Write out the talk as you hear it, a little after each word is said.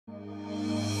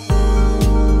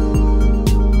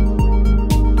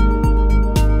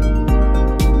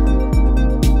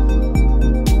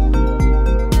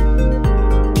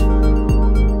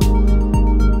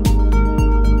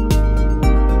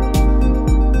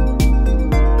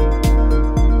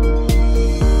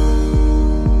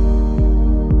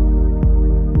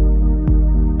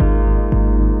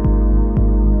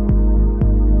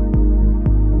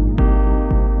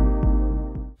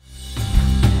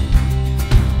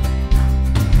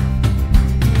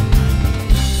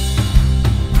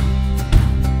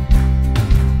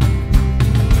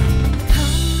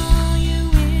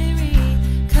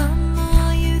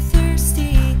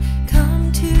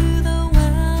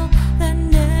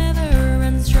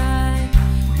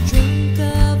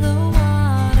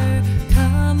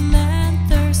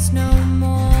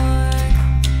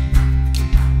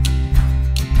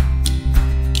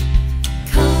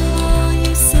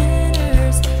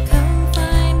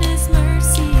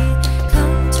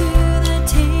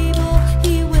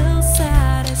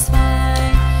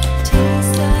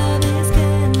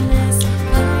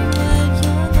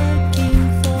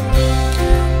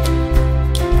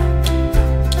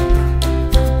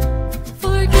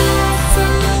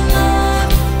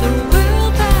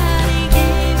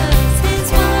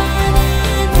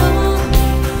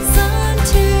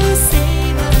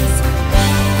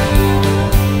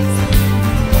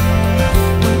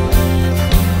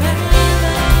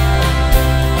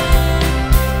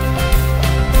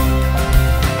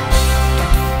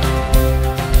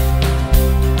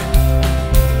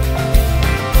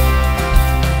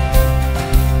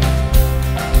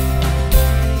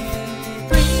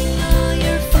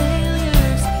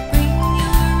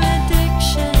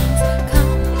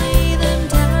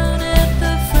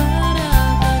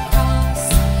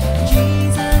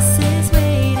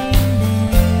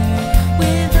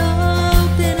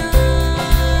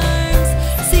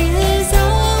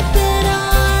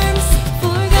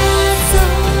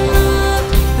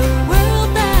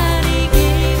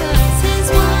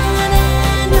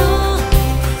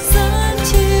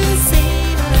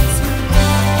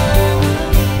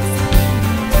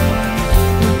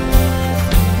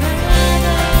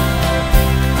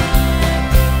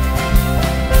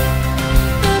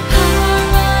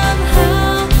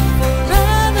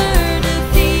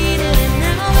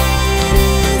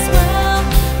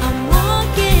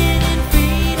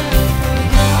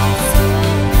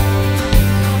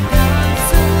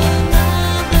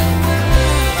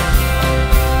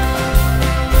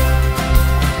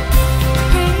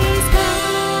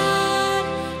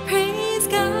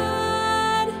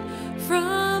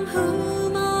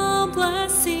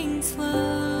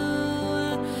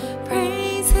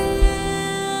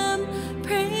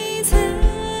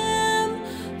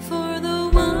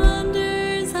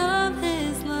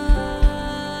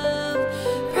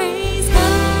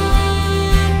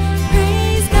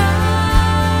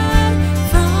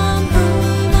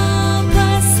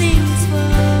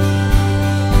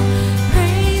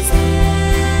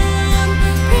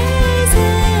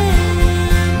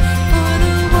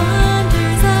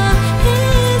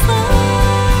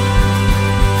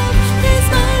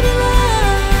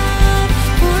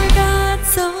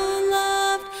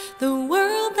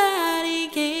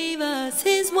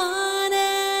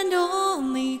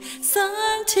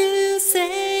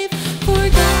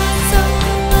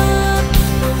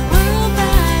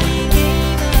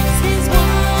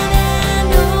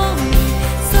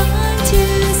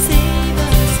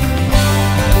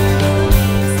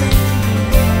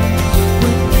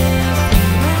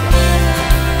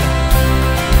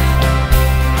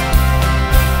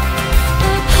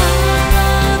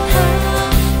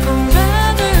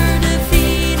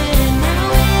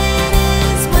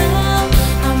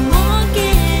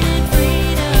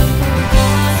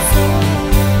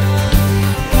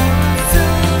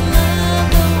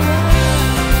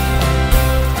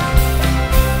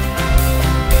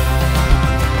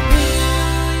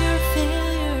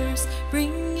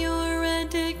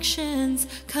addictions,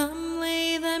 come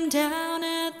lay them down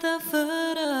at the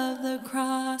foot of the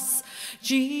cross.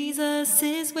 Jesus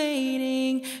is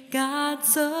waiting, God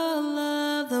so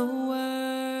loved the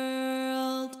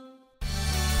world.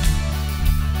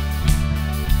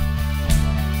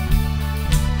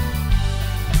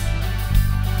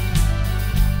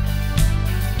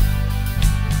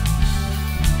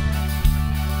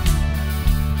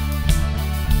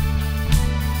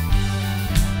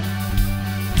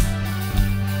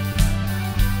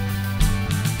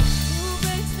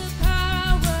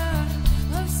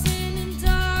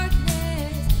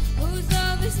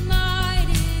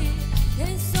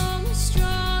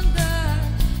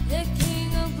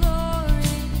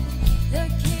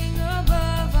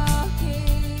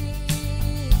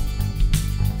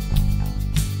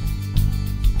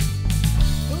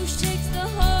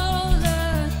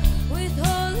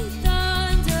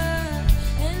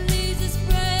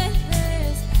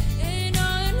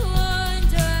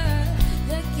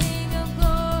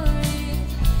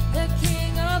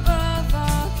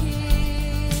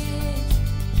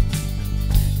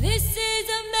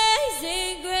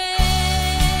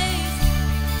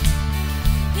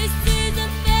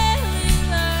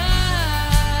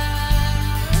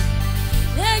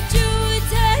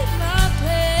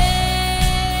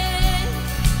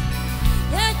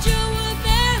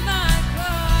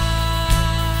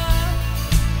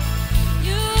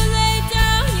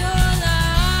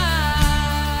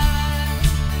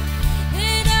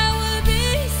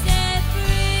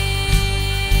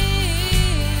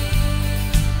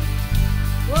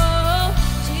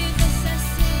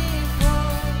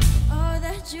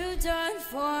 Done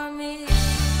for me.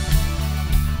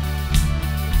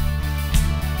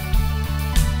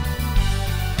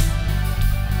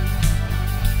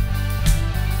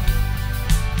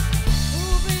 Who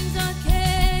brings our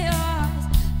chaos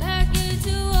back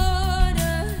into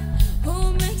order?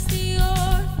 Who makes the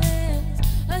orphans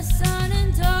a son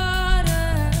and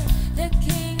daughter? The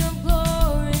King of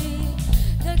glory,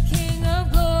 the King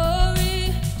of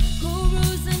glory, who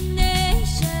rules the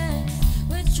nations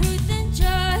with truth and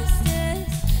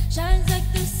justice. Shines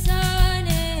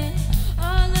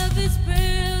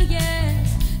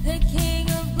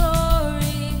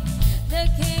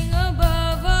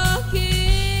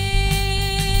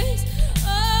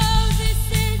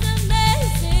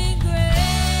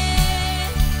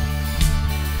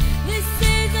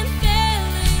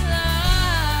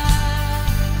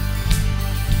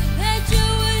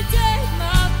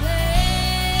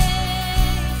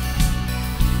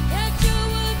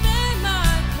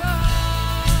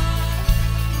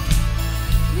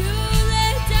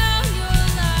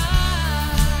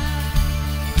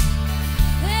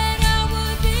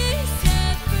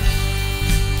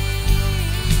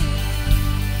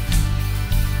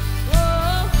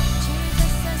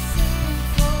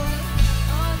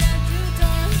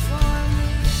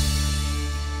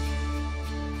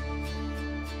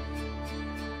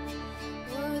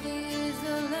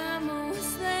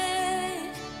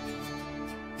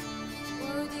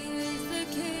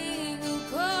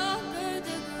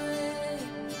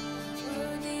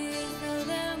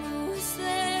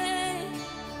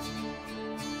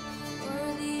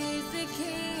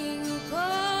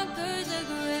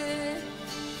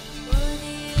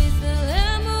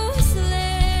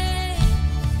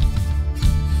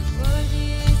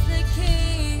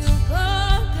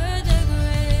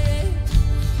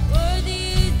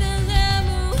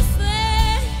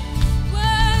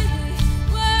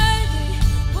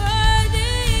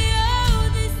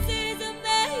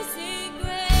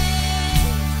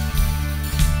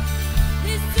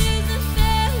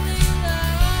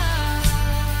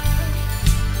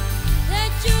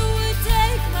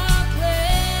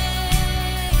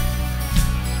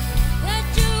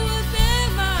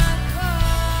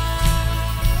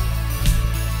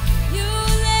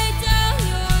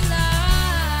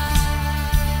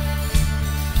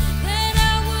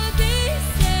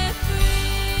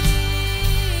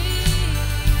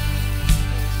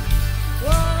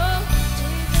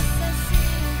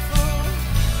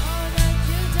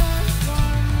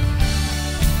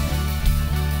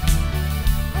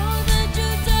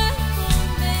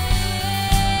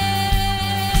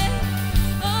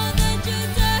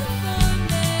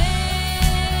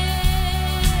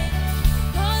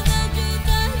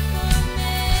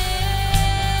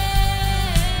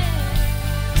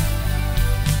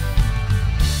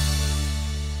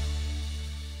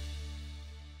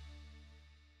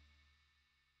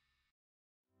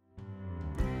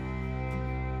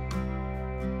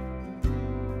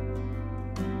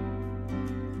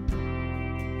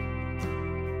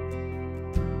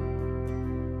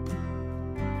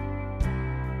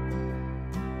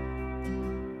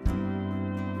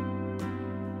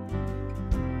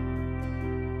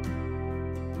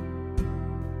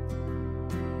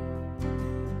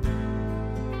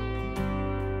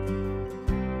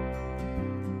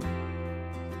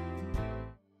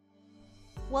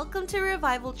Welcome to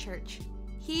Revival Church.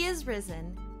 He is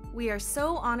risen. We are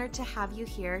so honored to have you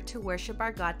here to worship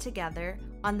our God together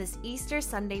on this Easter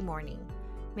Sunday morning.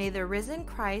 May the risen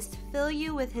Christ fill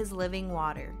you with his living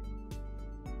water.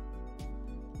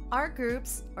 Our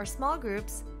groups, or small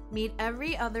groups, meet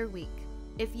every other week.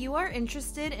 If you are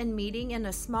interested in meeting in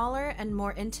a smaller and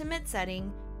more intimate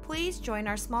setting, please join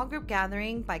our small group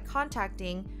gathering by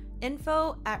contacting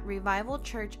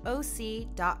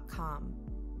info@revivalchurchoc.com.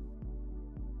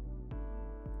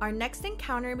 Our next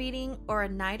encounter meeting or a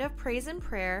night of praise and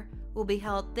prayer will be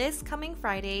held this coming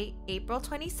Friday, April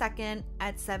 22nd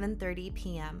at 7:30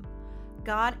 p.m.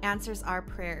 God answers our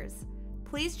prayers.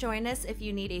 Please join us if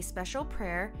you need a special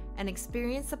prayer and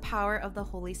experience the power of the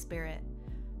Holy Spirit.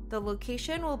 The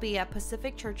location will be at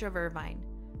Pacific Church of Irvine.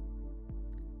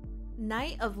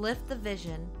 Night of Lift the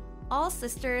Vision. All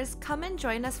sisters, come and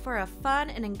join us for a fun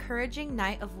and encouraging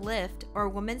night of Lift or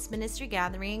Women's Ministry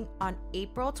gathering on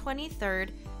April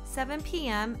 23rd, 7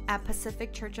 p.m. at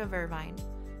Pacific Church of Irvine.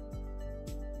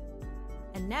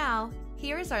 And now,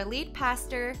 here is our lead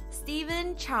pastor,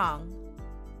 Stephen Chong.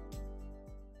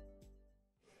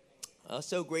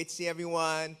 So great to see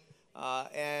everyone.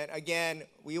 And again,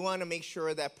 we want to make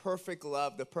sure that the perfect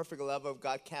love of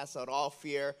God casts out all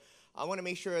fear. I want to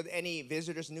make sure that any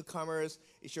visitors, newcomers,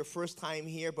 it's your first time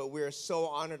here, but we're so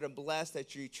honored and blessed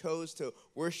that you chose to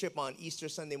worship on Easter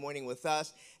Sunday morning with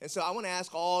us. And so I want to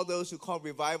ask all those who call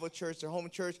Revival Church their home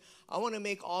church, I want to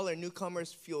make all our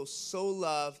newcomers feel so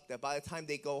loved that by the time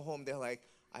they go home, they're like,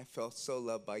 I felt so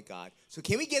loved by God. So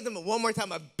can we give them one more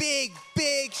time a big,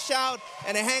 big shout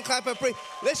and a hand clap of praise?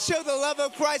 Let's show the love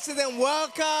of Christ to them.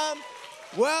 Welcome,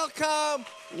 welcome,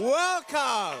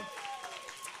 welcome.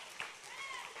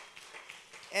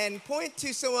 And point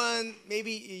to someone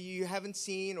maybe you haven't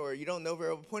seen or you don't know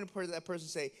very well. Point to that person and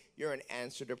say, you're an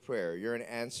answer to prayer. You're an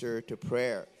answer to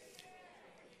prayer.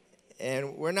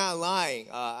 And we're not lying.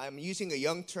 I'm using a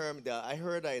young term. I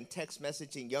heard in text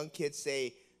messaging young kids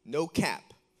say no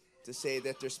cap to say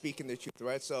that they're speaking the truth,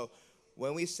 right? So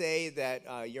when we say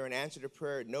that you're an answer to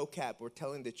prayer, no cap, we're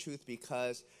telling the truth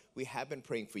because we have been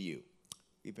praying for you.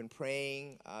 We've been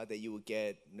praying that you will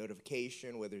get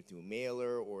notification, whether through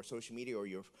mailer or social media, or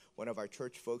one of our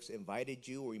church folks invited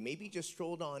you, or you maybe just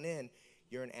strolled on in.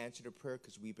 You're an answer to prayer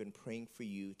because we've been praying for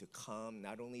you to come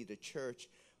not only to church,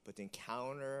 but to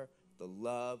encounter the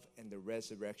love and the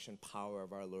resurrection power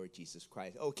of our Lord Jesus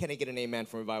Christ. Oh, can I get an amen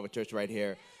from Revival Church right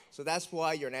here? So that's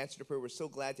why you're an answer to prayer. We're so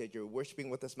glad that you're worshiping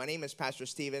with us. My name is Pastor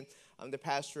Stephen. I'm the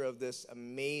pastor of this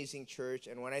amazing church.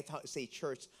 And when I say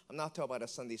church, I'm not talking about a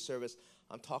Sunday service.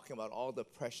 I'm talking about all the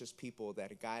precious people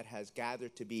that God has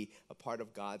gathered to be a part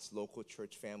of God's local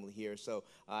church family here. So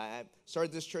I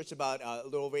started this church about a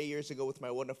little over 8 years ago with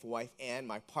my wonderful wife, Ann,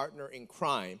 my partner in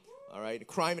crime. All right,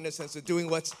 crime in the sense of doing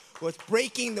what's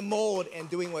breaking the mold and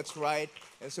doing what's right.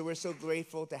 And so we're so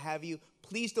grateful to have you.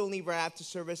 Please don't leave right after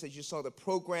service. As you saw the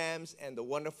programs and the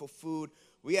wonderful food,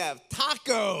 we have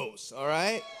tacos. All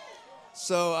right.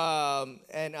 So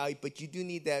but you do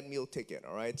need that meal ticket.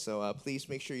 All right. So please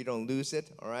make sure you don't lose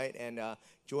it. All right. And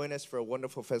join us for a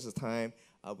wonderful festive time.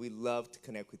 We love to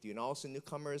connect with you. And also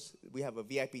newcomers, we have a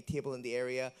VIP table in the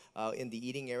area, in the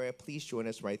eating area. Please join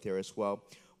us right there as well.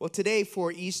 Well, today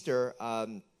for Easter,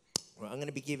 I'm going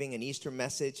to be giving an Easter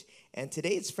message. And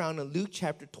today it's found in Luke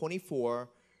chapter 24,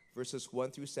 verses 1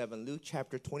 through 7. Luke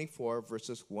chapter 24,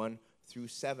 verses 1 through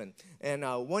 7. And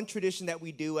one tradition that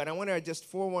we do, and I want to just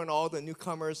forewarn all the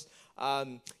newcomers, for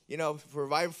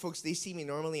Revival folks, they see me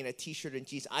normally in a T-shirt and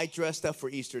jeans. I dressed up for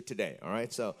Easter today, all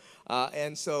right? So,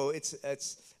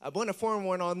 I want to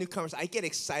forewarn all newcomers. I get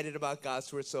excited about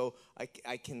God's word, so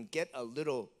I can get a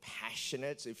little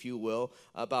passionate, if you will,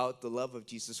 about the love of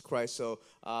Jesus Christ. So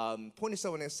point to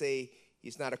someone and say,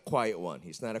 he's not a quiet one.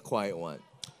 He's not a quiet one.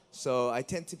 So I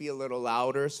tend to be a little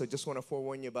louder, so just want to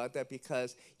forewarn you about that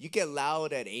because you get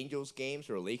loud at Angels games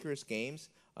or Lakers games.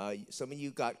 Some of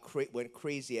you went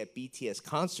crazy at BTS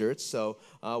concerts, so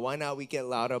why not we get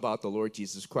louder about the Lord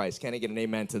Jesus Christ? Can I get an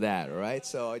amen to that, all right?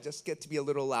 So I just get to be a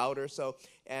little louder. So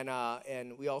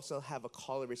and we also have a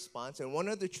call and response. And one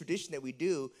other tradition that we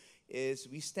do is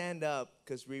we stand up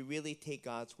because we really take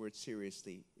God's word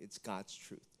seriously. It's God's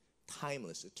truth,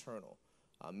 timeless, eternal.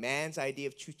 Man's idea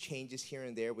of truth changes here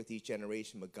and there with each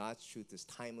generation, but God's truth is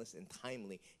timeless and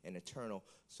timely and eternal.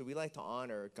 So we like to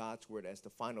honor God's word as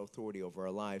the final authority over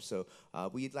our lives. So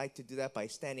we'd like to do that by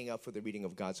standing up for the reading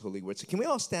of God's holy word. So can we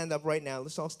all stand up right now?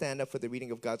 Let's all stand up for the reading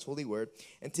of God's holy word.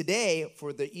 And today,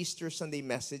 for the Easter Sunday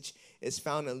message, is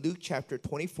found in Luke chapter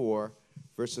 24,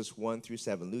 verses 1 through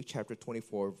 7. Luke chapter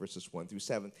 24, verses 1 through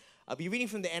 7. I'll be reading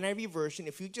from the NIV version.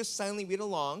 If you just silently read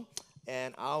along,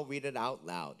 and I'll read it out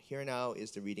loud. Here now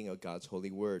is the reading of God's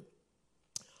holy word.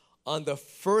 On the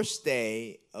first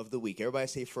day of the week, everybody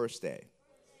say first day.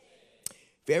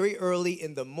 Very early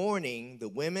in the morning, the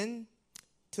women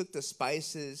took the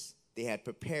spices they had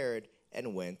prepared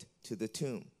and went to the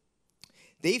tomb.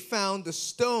 They found the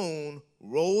stone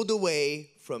rolled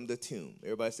away from the tomb.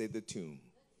 Everybody say the tomb.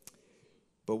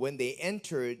 But when they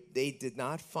entered, they did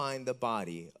not find the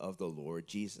body of the Lord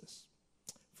Jesus.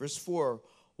 Verse 4,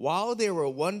 while they were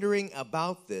wondering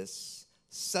about this,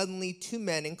 suddenly 2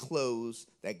 men in clothes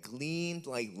that gleamed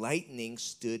like lightning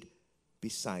stood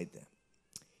beside them.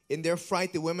 In their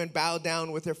fright, the women bowed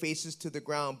down with their faces to the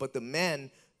ground, but the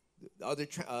men, other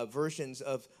versions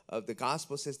of the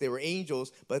gospel says they were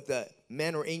angels, but the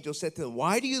men or angels said to them,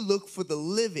 why do you look for the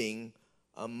living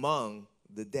among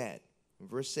the dead? In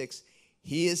verse 6,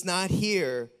 he is not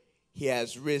here, he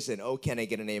has risen. Oh, can I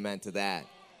get an amen to that?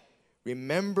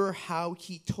 Remember how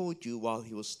he told you while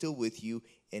he was still with you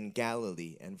in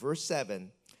Galilee. And verse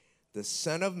 7, the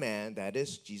Son of Man, that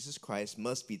is Jesus Christ,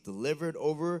 must be delivered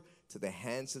over to the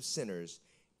hands of sinners,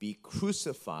 be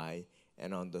crucified,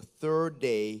 and on the third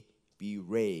day be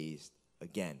raised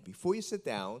again. Before you sit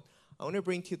down, I want to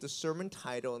bring to you the sermon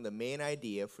title and the main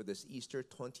idea for this Easter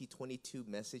 2022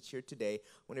 message here today. I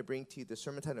want to bring to you the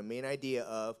sermon title, the main idea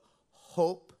of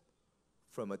hope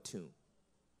from a tomb.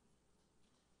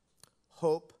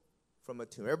 Hope from a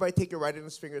tomb. Everybody take your right in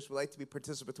his fingers. We like to be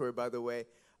participatory, by the way,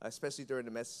 especially during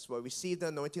the message. Well, receive the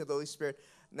anointing of the Holy Spirit.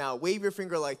 Now, wave your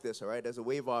finger like this, all right, as a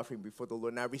wave offering before the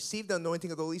Lord. Now, receive the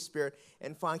anointing of the Holy Spirit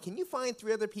and can you find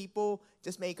 3 other people?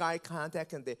 Just make eye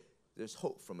contact and there's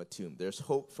hope from a tomb. There's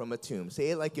hope from a tomb. Say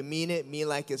it like you mean it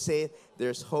like you say it.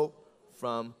 There's hope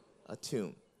from a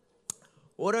tomb.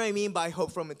 What do I mean by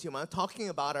hope from a tomb? I'm talking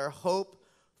about our hope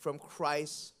from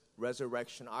Christ's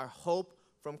resurrection. Our hope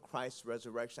from Christ's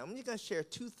resurrection. I'm just going to share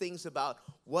 2 things about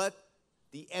what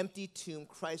the empty tomb,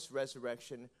 Christ's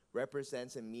resurrection,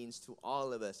 represents and means to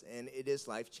all of us. And it is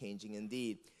life-changing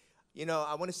indeed. You know,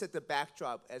 I want to set the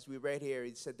backdrop. As we read here,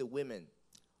 he said the women.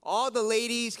 All the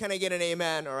ladies, can I get an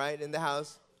amen, all right, in the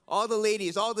house? All the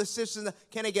ladies, all the sisters,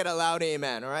 can I get a loud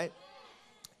amen, all right?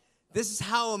 This is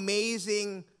how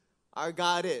amazing our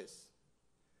God is.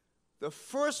 The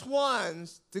first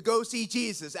ones to go see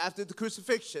Jesus after the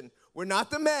crucifixion were not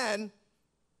the men,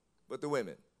 but the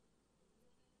women.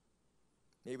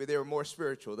 Maybe they were more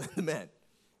spiritual than the men.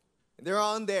 And they're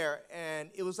on there, and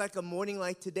it was like a morning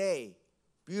like today.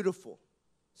 Beautiful,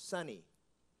 sunny,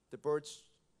 the birds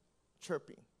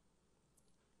chirping.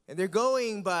 And they're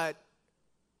going, but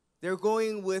they're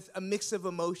going with a mix of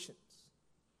emotions.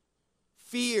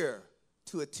 Fear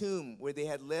to a tomb where they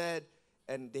had led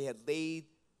and they had laid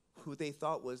who they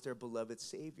thought was their beloved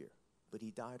Savior. But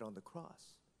he died on the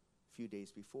cross a few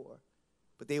days before.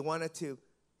 But they wanted to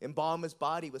embalm his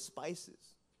body with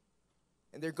spices.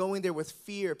 And they're going there with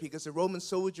fear because the Roman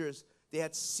soldiers, they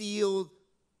had sealed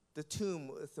the tomb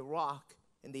with a rock,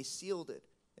 and they sealed it.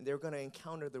 And they're going to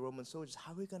encounter the Roman soldiers.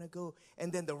 How are we going to go?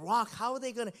 And then the rock, how are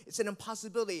they going to? It's an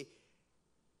impossibility.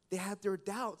 They had their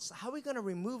doubts. How are we going to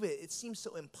remove it? It seems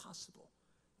so impossible.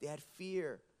 They had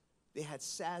fear. They had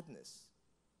sadness.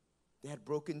 They had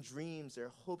broken dreams.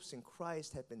 Their hopes in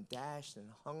Christ had been dashed and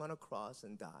hung on a cross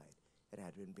and died and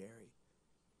had been buried.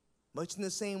 Much in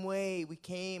the same way, we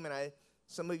came, and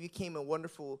some of you came in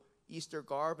wonderful Easter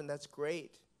garb, and that's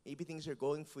great. Maybe things are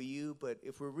going for you, but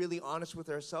if we're really honest with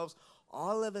ourselves,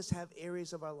 all of us have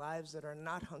areas of our lives that are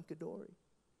not hunky-dory.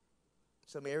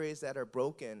 Some areas that are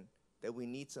broken, that we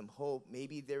need some hope.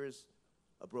 Maybe there is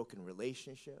a broken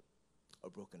relationship, a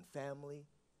broken family,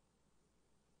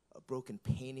 a broken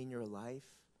pain in your life.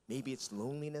 Maybe it's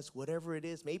loneliness, whatever it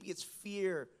is. Maybe it's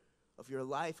fear of your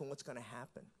life and what's going to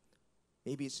happen.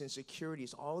 Maybe it's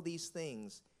insecurities, all these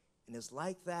things. And it's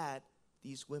like that,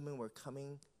 these women were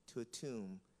coming to a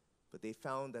tomb, but they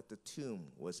found that the tomb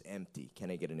was empty.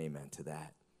 Can I get an amen to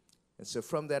that? And so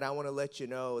from that, I want to let you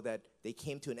know that they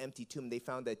came to an empty tomb. They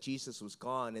found that Jesus was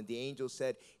gone, and the angel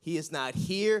said, he is not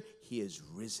here, he is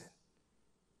risen.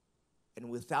 And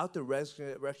without the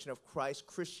resurrection of Christ,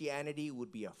 Christianity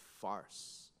would be a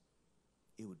farce.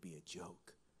 It would be a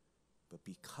joke. But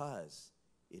because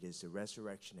it is the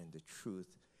resurrection and the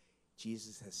truth,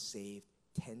 Jesus has saved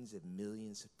tens of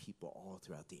millions of people all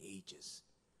throughout the ages.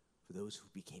 For those who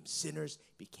became sinners,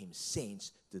 became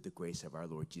saints through the grace of our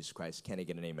Lord Jesus Christ. Can I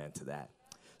get an amen to that?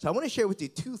 So I want to share with you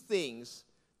two things.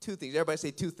 Everybody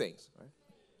say 2 things. Right?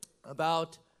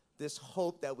 About this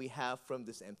hope that we have from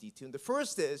this empty tomb. The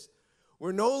first is,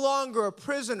 we're no longer a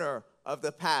prisoner of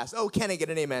the past. Oh, can I get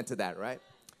an amen to that, right?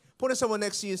 Point to someone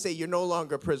next to you and say, you're no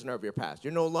longer a prisoner of your past.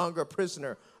 You're no longer a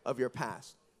prisoner of your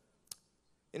past.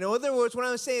 In other words, what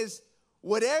I'm saying is,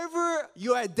 whatever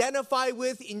you identify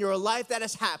with in your life that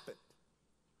has happened,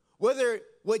 whether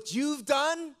what you've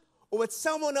done or what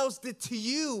someone else did to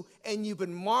you, and you've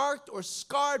been marked or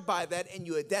scarred by that, and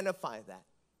you identify that.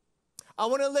 I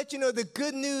want to let you know the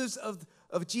good news of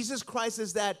Jesus Christ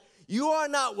is that you are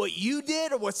not what you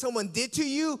did or what someone did to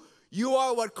you. You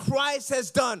are what Christ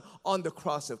has done on the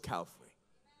cross of Calvary.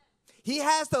 He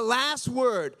has the last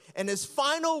word, and his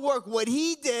final work, what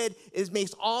he did,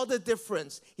 makes all the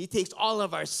difference. He takes all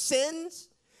of our sins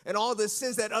and all the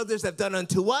sins that others have done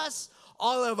unto us,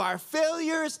 all of our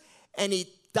failures, and he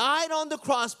died on the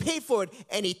cross, paid for it,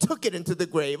 and he took it into the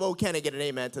grave. Oh, can I get an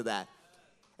amen to that?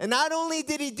 And not only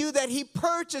did he do that, he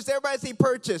purchased, everybody say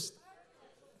purchased,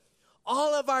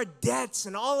 all of our debts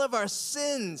and all of our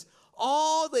sins,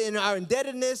 in our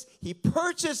indebtedness. He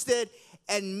purchased it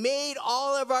and made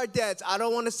all of our debts. I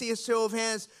don't want to see a show of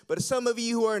hands, but some of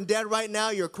you who are in debt right now,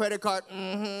 your credit card,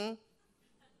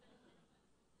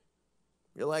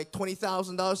 You're like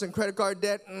 $20,000 in credit card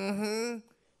debt, and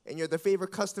you're the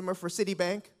favorite customer for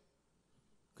Citibank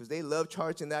because they love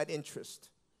charging that interest.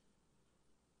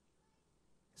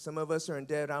 Some of us are in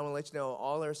debt. I want to let you know,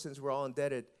 all our sins, we're all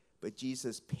indebted, but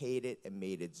Jesus paid it and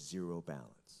made it zero balance.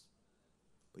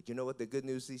 But you know what the good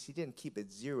news is? He didn't keep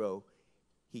it zero.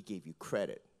 He gave you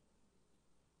credit.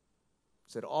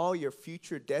 He said all your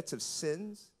future debts of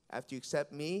sins, after you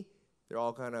accept me, they're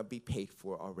all going to be paid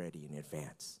for already in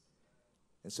advance.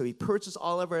 And so he purchased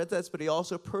all of our debts, but he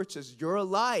also purchased your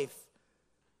life.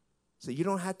 So you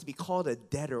don't have to be called a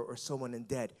debtor or someone in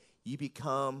debt. You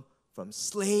become from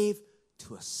slave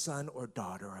to a son or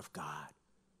daughter of God.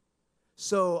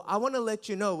 So I want to let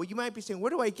you know, well, you might be saying, where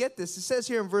do I get this? It says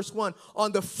here in verse 1,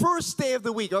 on the first day of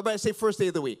the week. Everybody say first day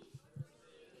of the week.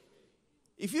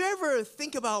 If you ever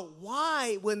think about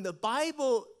why, when the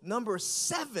Bible number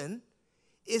 7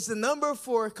 is the number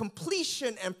for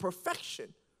completion and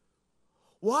perfection,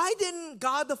 why didn't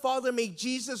God the Father make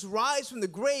Jesus rise from the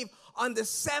grave on the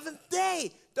 7th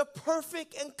day, the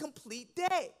perfect and complete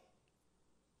day?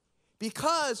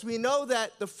 Because we know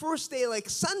that the first day, like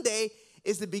Sunday,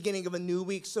 is the beginning of a new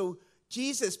week. So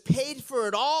Jesus paid for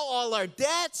it all our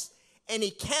debts, and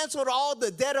he canceled all the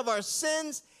debt of our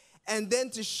sins. And then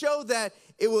to show that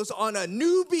it was on a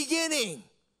new beginning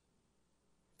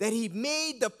that he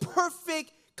made the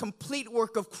perfect, complete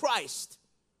work of Christ.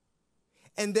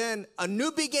 And then a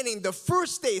new beginning, the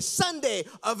first day, Sunday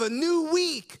of a new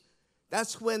week.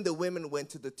 That's when the women went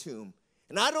to the tomb.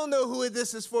 And I don't know who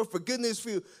this is for good news for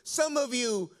you. Some of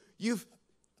you, you've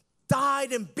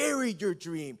died and buried your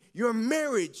dream, your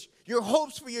marriage, your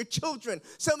hopes for your children.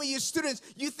 Some of you students,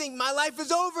 you think my life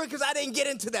is over because I didn't get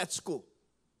into that school.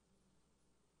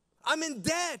 I'm in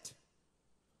debt.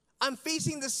 I'm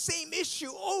facing the same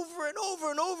issue over and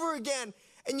over and over again.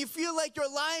 And you feel like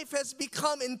your life has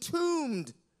become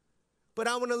entombed. But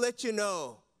I want to let you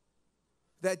know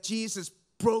that Jesus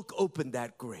broke open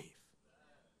that grave.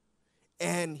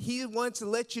 And he wants to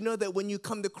let you know that when you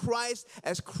come to Christ,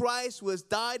 as Christ was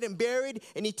died and buried,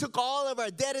 and he took all of our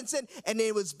debt and sin, and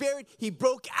it was buried, he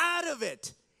broke out of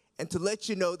it. And to let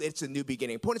you know that it's a new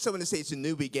beginning. Point to someone to say it's a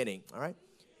new beginning, all right?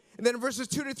 And then verses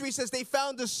 2-3 says, they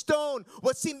found the stone,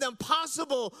 what seemed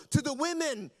impossible to the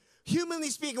women,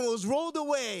 humanly speaking, was rolled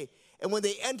away. And when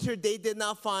they entered, they did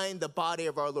not find the body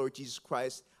of our Lord Jesus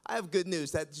Christ. I have good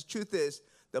news. That the truth is,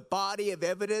 the body of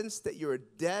evidence that you're a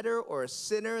debtor or a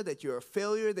sinner, that you're a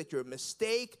failure, that you're a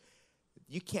mistake,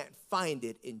 you can't find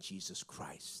it in Jesus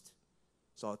Christ.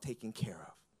 It's all taken care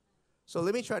of. So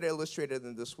let me try to illustrate it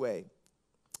in this way.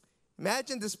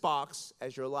 Imagine this box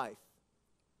as your life.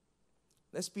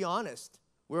 Let's be honest.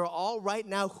 We're all right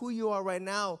now, who you are right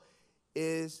now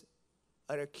is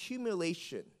an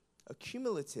accumulative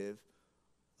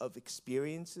of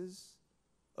experiences,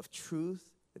 of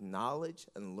truth, and knowledge,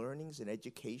 and learnings, and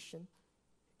education,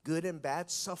 good and bad,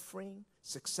 suffering,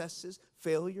 successes,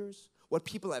 failures, what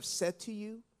people have said to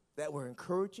you that were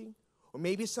encouraging, or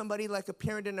maybe somebody like a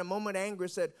parent in a moment of anger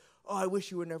said, oh, I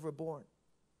wish you were never born,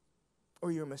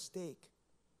 or you're a mistake.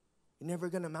 You're never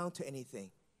going to amount to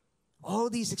anything. All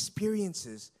these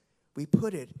experiences, we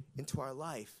put it into our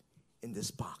life in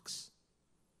this box.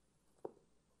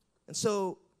 And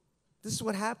so this is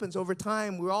what happens over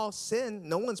time. We all sin.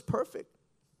 No one's perfect.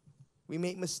 We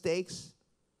make mistakes,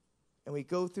 and we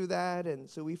go through that, and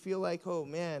so we feel like, oh,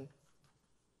 man,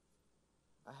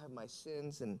 I have my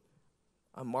sins, and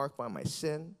I'm marked by my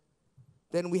sin.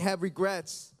 Then we have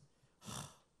regrets.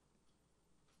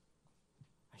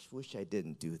 I wish I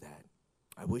didn't do that.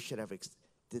 I wish I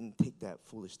didn't take that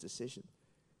foolish decision.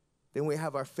 Then we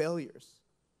have our failures.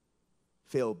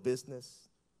 Failed business,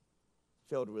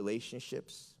 failed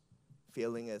relationships,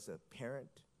 failing as a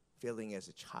parent, failing as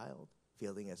a child,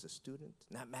 failing as a student,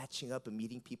 not matching up and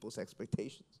meeting people's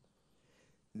expectations.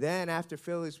 Then after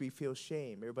failures, we feel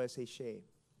shame. Everybody say shame.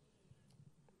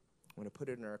 We're going to put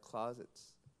it in our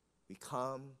closets. We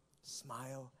come,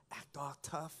 smile, act all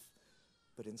tough,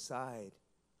 but inside,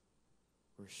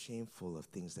 we're shameful of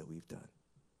things that we've done.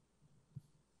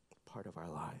 Part of our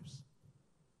lives.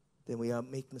 Then we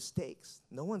make mistakes.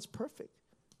 No one's perfect.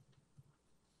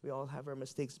 We all have our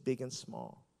mistakes, big and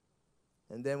small.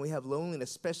 And then we have loneliness,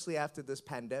 especially after this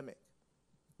pandemic.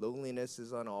 Loneliness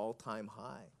is on an all-time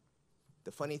high.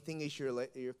 The funny thing is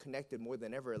you're connected more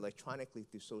than ever electronically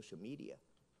through social media.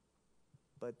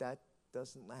 But that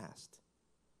doesn't last.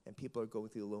 And people are going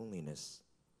through loneliness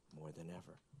more than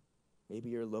ever. Maybe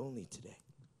you're lonely today.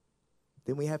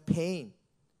 Then we have pain.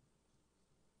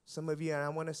 Some of you, and I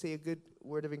want to say a good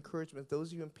word of encouragement,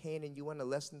 those of you in pain and you want to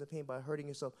lessen the pain by hurting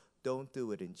yourself, don't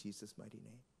do it in Jesus' mighty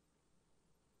name.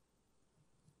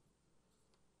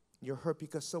 You're hurt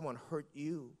because someone hurt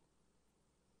you,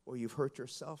 or you've hurt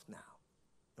yourself now,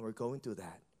 and we're going through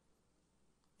that.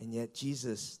 And yet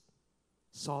Jesus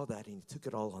saw that and he took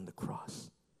it all on the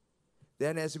cross.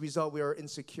 Then as a result, we are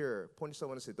insecure. Point to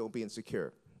someone and say, don't be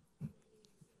insecure.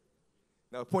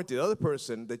 Now point to the other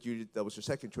person that was your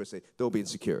second choice, say, don't be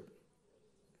insecure.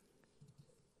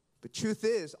 But truth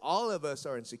is, all of us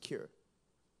are insecure.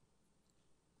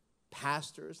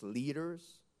 Pastors,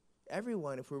 leaders,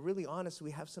 everyone, if we're really honest,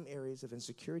 we have some areas of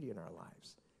insecurity in our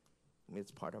lives. I mean,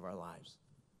 it's part of our lives.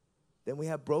 Then we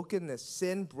have brokenness.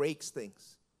 Sin breaks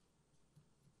things.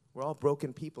 We're all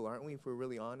broken people, aren't we, if we're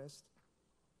really honest?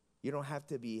 You don't have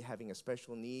to be having a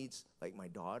special needs like my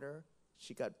daughter.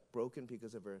 She got broken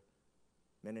because of her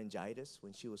meningitis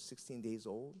when she was 16 days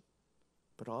old.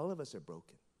 But all of us are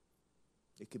broken.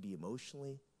 It could be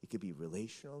emotionally. It could be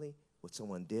relationally. What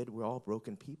someone did. We're all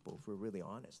broken people, if we're really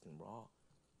honest and raw.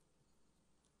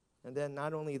 And then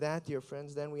not only that, dear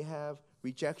friends, then we have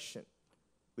rejection.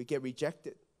 We get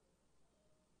rejected.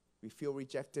 We feel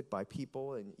rejected by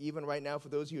people. And even right now, for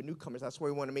those of you newcomers, that's why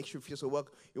we want to make sure you feel so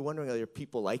welcome. You're wondering, are there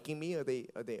people liking me? Are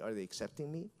they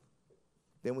accepting me?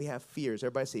 Then we have fears.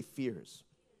 Everybody say fears.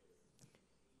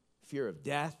 Fear of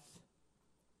death,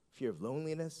 fear of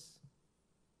loneliness,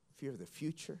 fear of the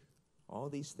future, all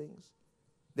these things.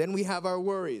 Then we have our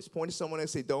worries. Point to someone and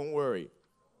say, don't worry.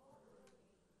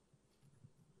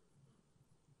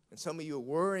 And some of you are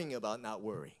worrying about not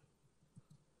worrying.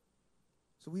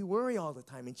 So we worry all the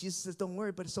time. And Jesus says, don't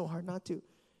worry, but it's so hard not to.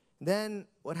 Then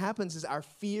what happens is our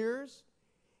fears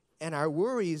and our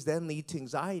worries then lead to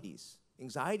anxieties.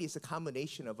 Anxiety is a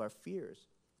combination of our fears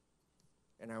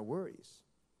and our worries.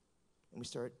 And we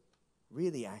start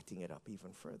really acting it up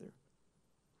even further.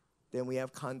 Then we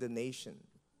have condemnation.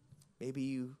 Maybe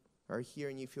you are here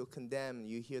and you feel condemned.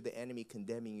 You hear the enemy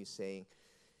condemning you, saying,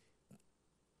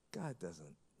 God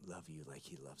doesn't love you like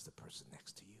he loves the person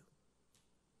next to you.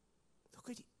 Look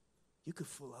at you. You could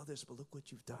fool others, but look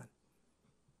what you've done.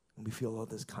 And we feel all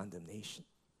this condemnation.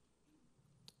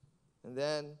 And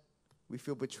then we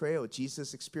feel betrayal.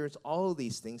 Jesus experienced all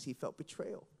these things. He felt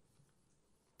betrayal.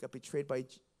 Got betrayed by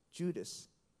Judas.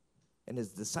 And his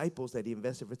disciples that he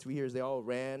invested for 3 years, they all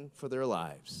ran for their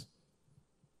lives.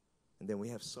 And then we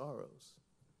have sorrows.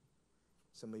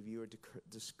 Some of you are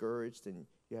discouraged and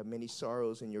you have many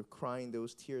sorrows and you're crying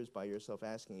those tears by yourself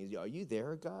asking, are you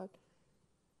there, God?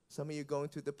 Some of you are going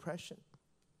through depression.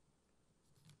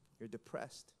 You're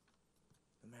depressed.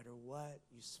 No matter what,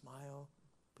 you smile,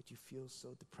 but you feel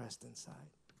so depressed inside.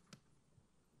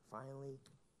 Finally,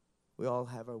 we all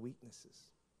have our weaknesses.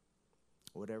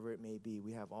 Whatever it may be,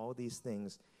 we have all these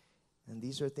things. And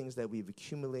these are things that we've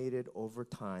accumulated over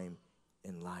time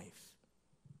in life.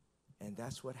 And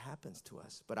that's what happens to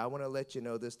us. But I want to let you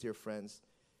know this, dear friends.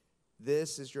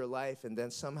 This is your life, and then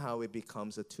somehow it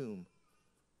becomes a tomb.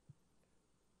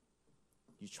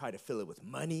 You try to fill it with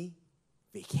money,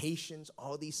 vacations,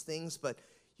 all these things, but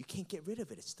you can't get rid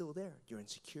of it. It's still there. Your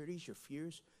insecurities, your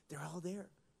fears, they're all there.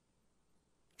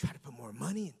 Try to put more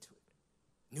money into it.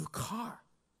 New car,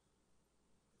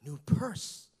 new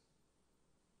purse,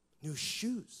 new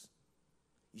shoes.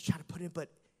 You try to put it, but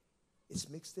it's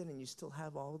mixed in, and you still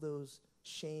have all those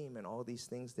shame and all these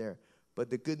things there. But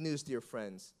the good news, dear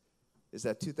friends, is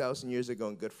that 2,000 years ago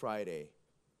on Good Friday,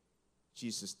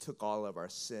 Jesus took all of our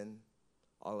sin,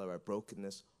 all of our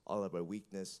brokenness, all of our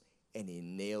weakness, and he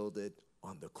nailed it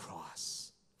on the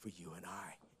cross for you and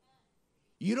I.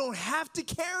 You don't have to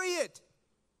carry it.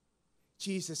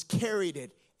 Jesus carried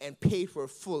it and paid for it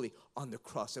fully on the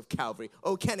cross of Calvary.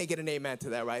 Oh, can I get an amen to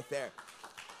that right there?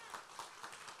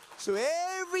 So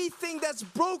everything that's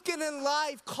broken in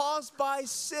life caused by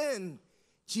sin,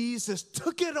 Jesus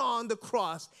took it on the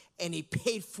cross and he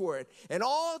paid for it. And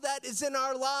all that is in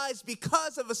our lives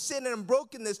because of a sin and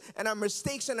brokenness and our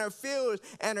mistakes and our failures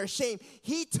and our shame,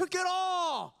 he took it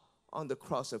all on the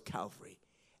cross of Calvary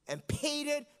and paid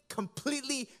it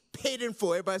completely, paid in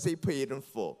full. Everybody say paid in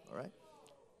full, all right?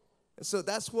 And so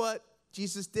that's what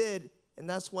Jesus did. And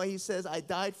that's why he says, I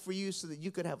died for you so that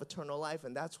you could have eternal life.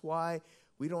 And that's why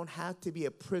we don't have to be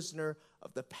a prisoner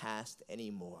of the past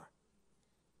anymore.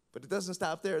 But it doesn't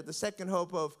stop there. The second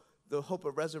hope of the hope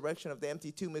of resurrection of the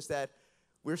empty tomb is that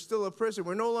we're still a prisoner.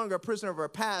 We're no longer a prisoner of our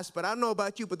past. But I don't know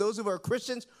about you, but those of our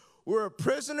Christians, we're a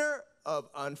prisoner of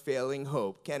unfailing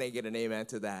hope. Can I get an amen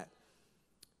to that?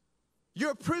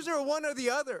 You're a prisoner of one or the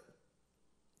other.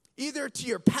 Either to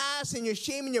your past and your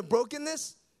shame and your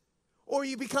brokenness, or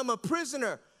you become a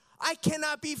prisoner. I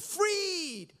cannot be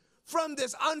freed from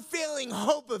this unfailing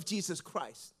hope of Jesus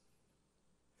Christ.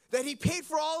 That he paid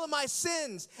for all of my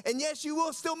sins. And yes, you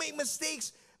will still make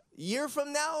mistakes a year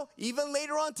from now, even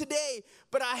later on today.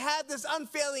 But I have this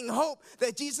unfailing hope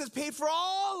that Jesus paid for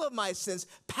all of my sins,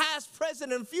 past,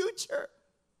 present, and future.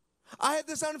 I have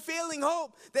this unfailing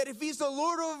hope that if he's the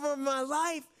Lord over my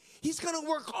life, he's going to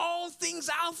work all things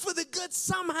out for the good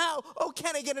somehow. Oh,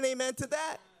 can I get an amen to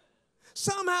that?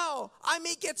 Somehow I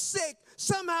may get sick.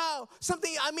 Somehow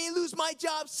I may lose my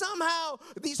job. Somehow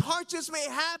these hardships may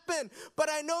happen. But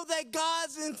I know that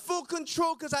God's in full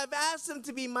control because I've asked him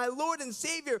to be my Lord and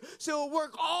Savior. So he'll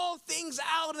work all things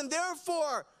out. And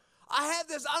therefore, I have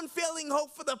this unfailing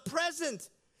hope for the present.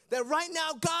 That right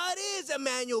now God is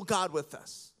Emmanuel, God with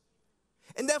us.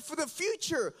 And that for the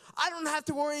future, I don't have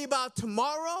to worry about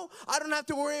tomorrow. I don't have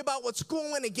to worry about what school I'm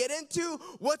going to get into,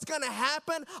 what's going to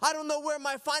happen. I don't know where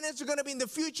my finances are going to be in the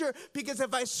future, because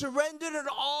if I surrendered it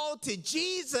all to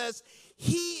Jesus,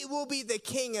 he will be the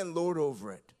king and Lord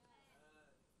over it.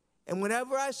 And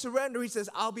whenever I surrender, he says,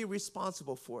 I'll be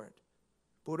responsible for it.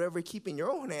 But whatever you keep in your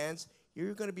own hands,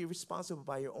 you're going to be responsible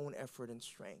by your own effort and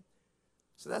strength.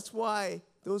 So that's why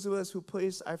those of us who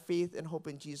place our faith and hope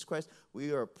in Jesus Christ,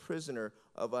 we are a prisoner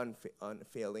of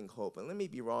unfailing hope. And let me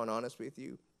be raw and honest with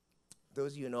you.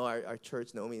 Those of you who know our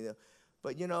church know me.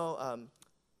 But,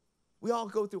 we all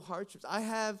go through hardships. I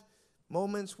have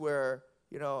moments where,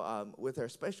 with our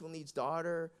special needs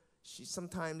daughter, she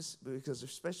sometimes, because her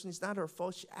special needs, not her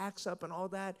fault, she acts up and all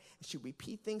that, and she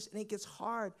repeat things, and it gets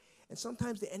hard. And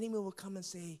sometimes the enemy will come and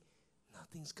say,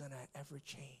 nothing's going to ever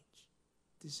change.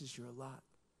 This is your lot.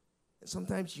 And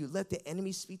sometimes you let the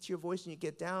enemy speak to your voice and you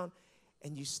get down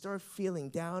and you start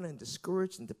feeling down and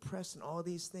discouraged and depressed and all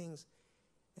these things.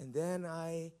 And then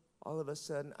all of a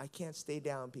sudden, I can't stay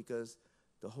down because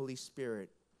the Holy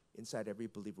Spirit inside every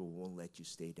believer won't let you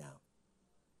stay down.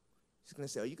 He's going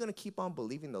to say, are you going to keep on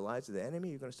believing the lies of the enemy?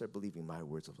 Or are you going to start believing my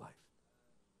words of life?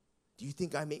 Do you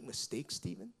think I make mistakes,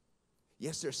 Stephen?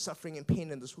 Yes, there's suffering and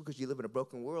pain in this world because you live in a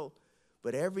broken world.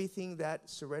 But everything that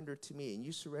surrendered to me, and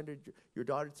you surrendered your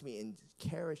daughter to me, and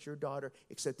Karis, your daughter,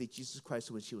 accepted Jesus Christ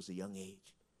when she was a young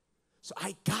age. So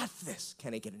I got this.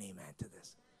 Can I get an amen to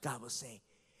this? God was saying.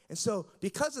 And so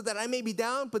because of that, I may be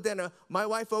down, but then my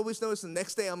wife always knows the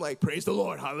next day I'm like, praise the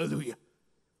Lord, hallelujah.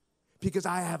 Because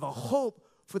I have a hope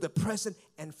for the present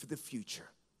and for the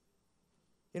future.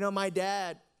 My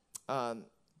dad,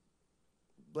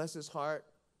 bless his heart,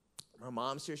 my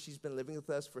mom's here. She's been living with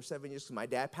us for 7 years. My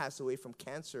dad passed away from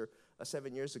cancer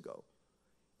 7 years ago.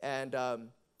 And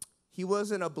he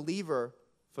wasn't a believer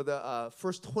for the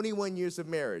first 21 years of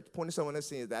marriage. Point to someone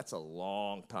listening, that's a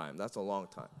long time. That's a long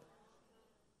time.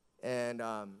 And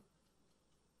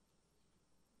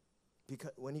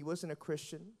because when he wasn't a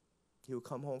Christian, he would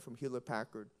come home from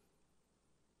Hewlett-Packard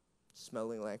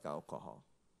smelling like alcohol,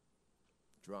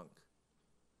 drunk,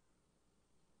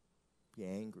 be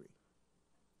angry.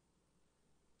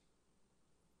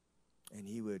 And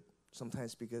he would,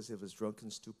 sometimes because of his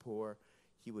drunken stupor,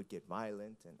 he would get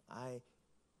violent. And I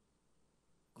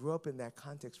grew up in that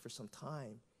context for some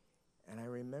time. And I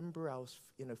remember I was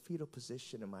in a fetal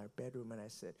position in my bedroom, and I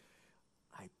said,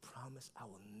 I promise I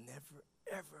will never,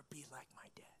 ever be like my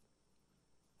dad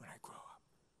when I grow up.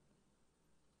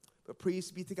 But praise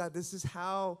be to God, this is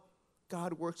how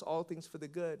God works all things for the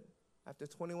good. After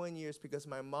 21 years, because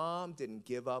my mom didn't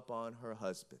give up on her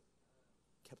husband,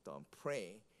 kept on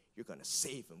praying. You're going to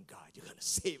save him, God. You're going to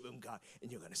save him, God. And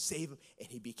you're going to save him. And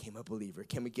he became a believer.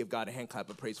 Can we give God a hand clap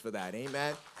of praise for that?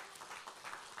 Amen.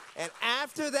 And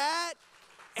after that,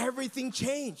 everything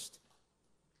changed.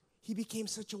 He became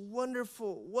such a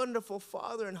wonderful, wonderful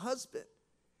father and husband.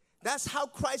 That's how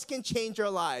Christ can change our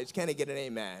lives. Can I get an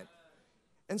amen?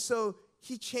 And so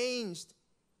he changed.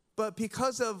 But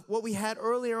because of what we had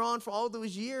earlier on for all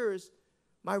those years,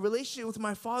 my relationship with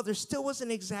my Father still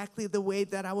wasn't exactly the way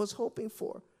that I was hoping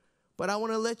for. But I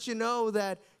want to let you know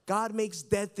that God makes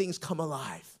dead things come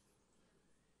alive.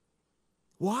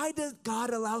 Why does God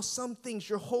allow some things,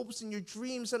 your hopes and your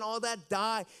dreams and all that,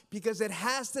 die? Because it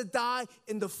has to die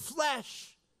in the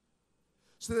flesh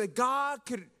so that God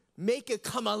could make it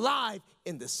come alive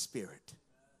in the spirit.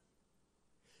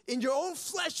 In your own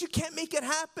flesh, you can't make it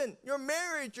happen. Your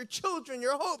marriage, your children,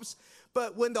 your hopes.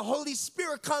 But when the Holy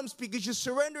Spirit comes because you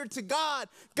surrender to God,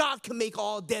 God can make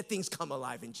all dead things come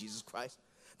alive in Jesus Christ.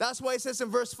 That's why it says in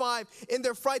verse 5, in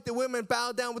their fright, the women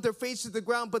bowed down with their faces to the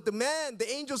ground. But the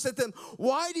angel said to them,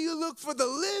 why do you look for the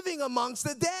living amongst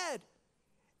the dead?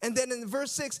 And then in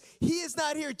verse 6, he is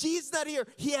not here. Jesus is not here.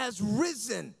 He has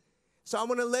risen. So I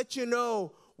want to let you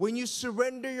know, when you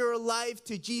surrender your life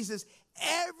to Jesus,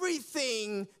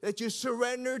 everything that you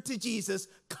surrender to Jesus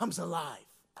comes alive.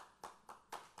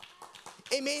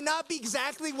 It may not be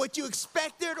exactly what you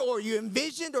expected or you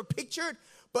envisioned or pictured,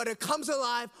 but it comes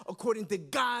alive according to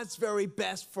God's very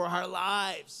best for our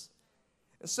lives.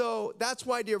 And so that's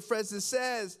why, dear friends, it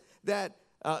says that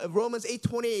Romans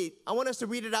 8:28, I want us to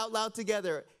read it out loud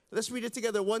together. Let's read it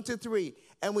together, 1, 2, 3.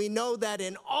 And we know that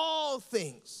in all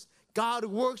things, God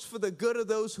works for the good of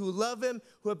those who love him,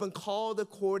 who have been called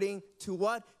according to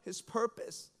what? His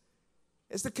purpose.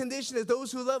 It's the condition that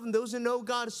those who love him, those who know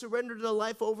God, surrender their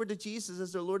life over to Jesus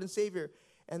as their Lord and Savior,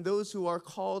 and those who are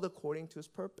called according to his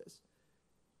purpose.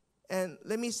 And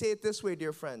let me say it this way,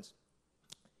 dear friends.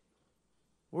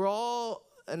 We're all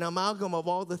an amalgam of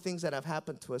all the things that have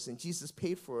happened to us, and Jesus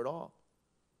paid for it all.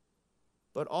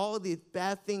 But all the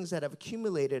bad things that have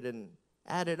accumulated and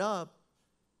added up,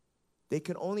 they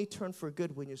can only turn for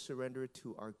good when you surrender it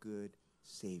to our good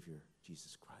Savior,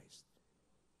 Jesus Christ.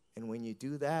 And when you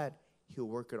do that, he'll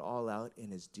work it all out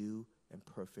in his due and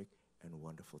perfect and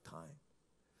wonderful time.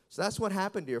 So that's what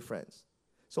happened, dear friends.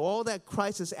 So all that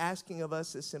Christ is asking of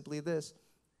us is simply this.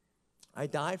 I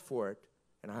died for it,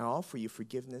 and I offer you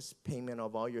forgiveness, payment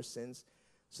of all your sins,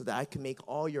 so that I can make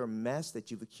all your mess that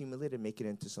you've accumulated, make it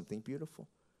into something beautiful.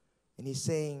 And he's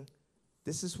saying,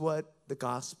 this is what the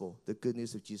gospel, the good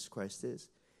news of Jesus Christ is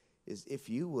if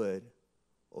you would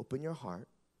open your heart,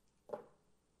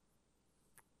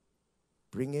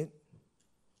 bring it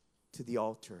to the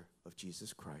altar of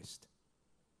Jesus Christ,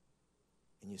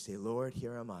 and you say, Lord,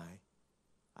 here am I.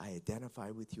 I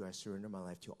identify with you. I surrender my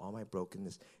life to you. All my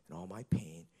brokenness and all my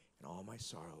pain and all my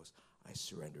sorrows, I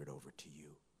surrender it over to you.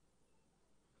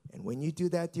 And when you do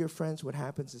that, dear friends, what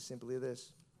happens is simply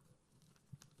this.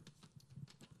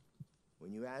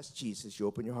 When you ask Jesus, you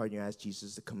open your heart and you ask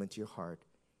Jesus to come into your heart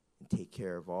and take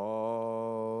care of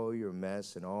all your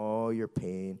mess and all your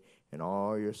pain and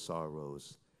all your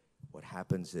sorrows, what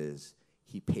happens is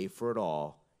he paid for it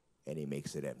all and he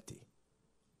makes it empty.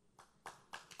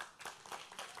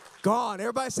 Gone.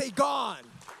 Everybody say gone.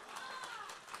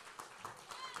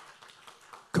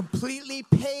 Completely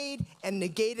paid and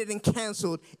negated and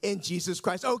canceled in Jesus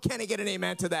Christ. Oh, can I get an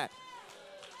amen to that?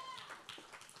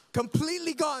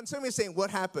 Completely gone. Somebody's saying,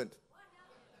 what happened?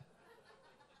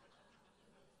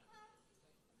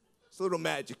 It's a little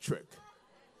magic trick.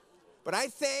 But I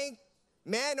think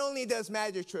man only does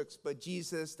magic tricks, but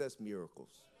Jesus does miracles.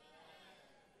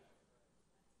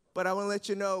 But I want to let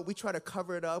you know, we try to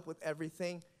cover it up with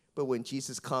everything. But when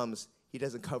Jesus comes, he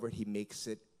doesn't cover it. He makes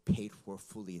it paid for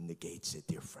fully and negates it,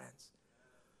 dear friends.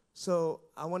 So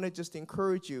I want to just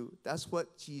encourage you. That's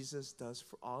what Jesus does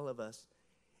for all of us.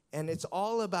 And it's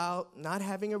all about not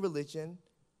having a religion.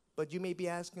 But you may be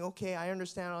asking, okay, I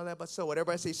understand all that, but so what?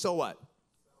 Everybody say, so what?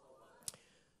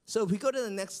 So if we go to the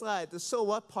next slide, the so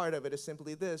what part of it is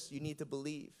simply this. You need to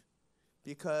believe.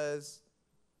 Because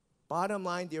bottom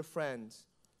line, dear friends,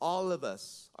 all of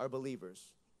us are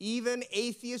believers. Even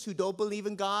atheists who don't believe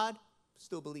in God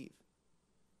still believe.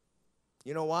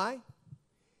 You know why?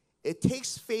 It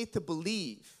takes faith to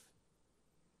believe,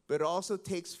 but it also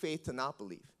takes faith to not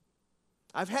believe.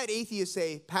 I've had atheists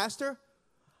say, Pastor,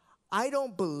 I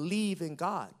don't believe in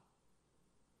God.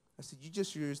 I said, you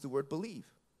just used the word believe.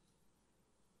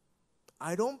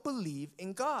 I don't believe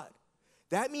in God.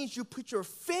 That means you put your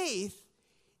faith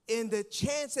in the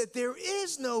chance that there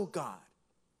is no God.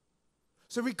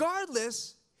 So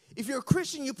regardless, if you're a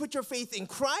Christian, you put your faith in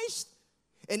Christ.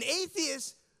 An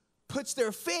atheist puts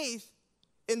their faith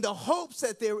in the hopes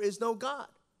that there is no God.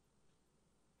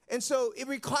 And so it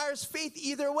requires faith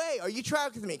either way. Are you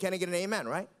tracking with me? Can I get an amen,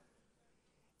 right?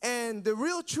 And the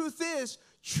real truth is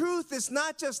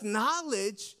not just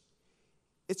knowledge,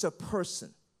 it's a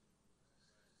person.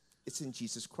 It's in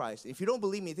Jesus Christ. If you don't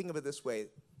believe me, think of it this way.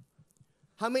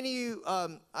 How many of you,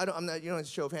 I'm not, you don't have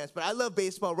to show of hands, but I love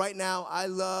baseball. Right now, I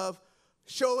love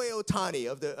Shohei Ohtani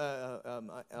of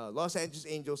the Los Angeles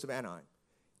Angels of Anaheim.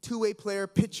 Two-way player,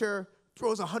 pitcher,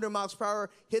 throws 100 miles per hour,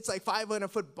 hits like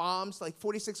 500-foot bombs, like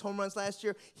 46 home runs last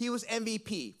year. He was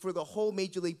MVP for the whole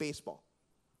Major League Baseball.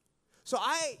 So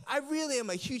I really am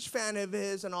a huge fan of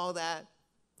his and all that.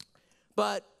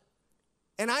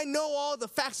 And I know all the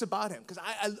facts about him because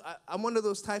I'm one of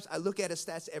those types, I look at his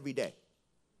stats every day.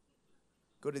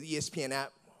 Go to the ESPN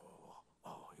app.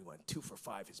 Oh, he went 2 for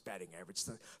 5, his batting average.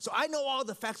 So I know all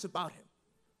the facts about him.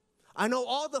 I know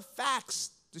all the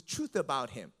facts, the truth about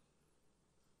him.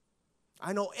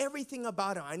 I know everything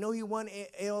about him. I know he won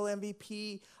AL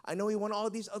MVP. I know he won all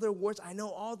these other awards. I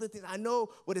know all the things. I know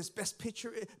what his best pitch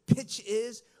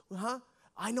is.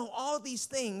 I know all these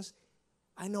things.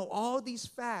 I know all these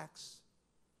facts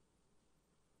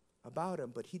about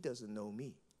him, but he doesn't know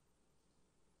me.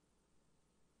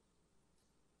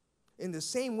 In the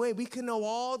same way, we can know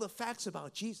all the facts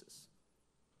about Jesus.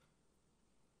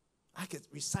 I could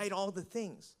recite all the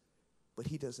things, but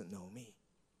he doesn't know me.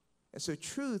 And so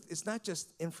truth is not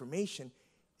just information,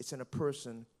 it's in a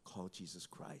person called Jesus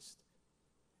Christ.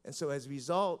 And so as a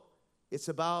result, it's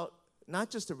about not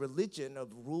just a religion of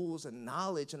rules and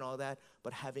knowledge and all that,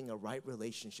 but having a right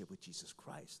relationship with Jesus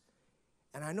Christ.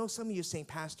 And I know some of you are saying,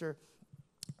 Pastor,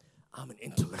 I'm an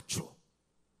intellectual.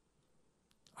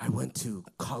 I went to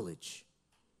college,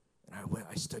 and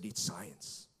I studied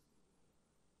science.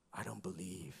 I don't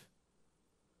believe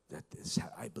that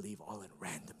I believe all in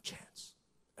random chance,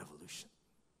 evolution.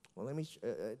 Well,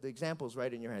 the example's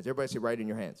right in your hands. Everybody say right in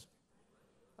your hands.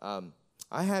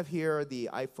 I have here the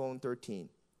iPhone 13.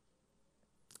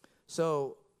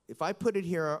 So if I put it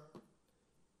here,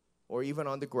 or even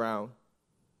on the ground,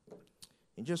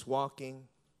 and just walking,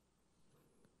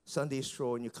 Sunday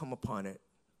stroll, and you come upon it,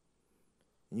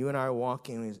 and you and I are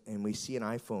walking, and we see an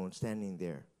iPhone standing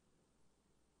there.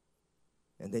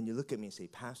 And then you look at me and say,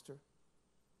 Pastor,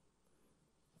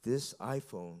 this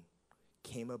iPhone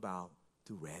came about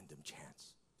through random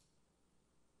chance.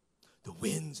 The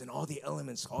winds and all the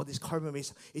elements, all these carbon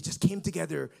based, it just came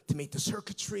together to make the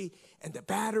circuitry and the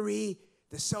battery,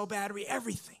 the cell battery,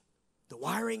 everything. The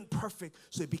wiring, perfect,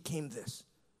 so it became this.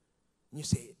 And you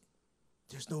say,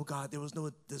 there's no God, there was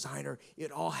no designer.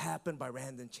 It all happened by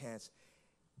random chance.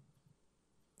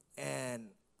 And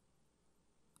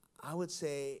I would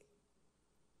say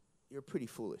you're pretty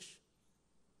foolish.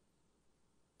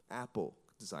 Apple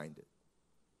designed it.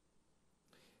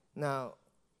 Now,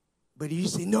 but you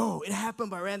say, no, it happened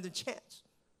by random chance.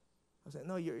 I said,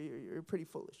 no, you're pretty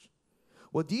foolish.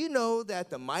 Well, do you know that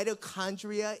the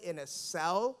mitochondria in a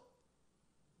cell,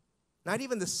 not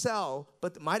even the cell,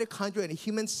 but the mitochondria in a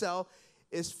human cell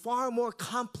is far more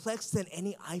complex than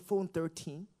any iPhone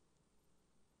 13?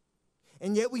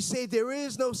 And yet we say there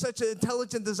is no such an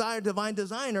intelligent designer, divine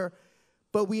designer,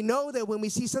 but we know that when we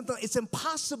see something, it's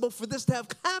impossible for this to have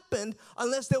happened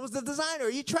unless there was the designer.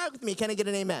 You track with me. Can I get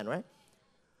an amen, right?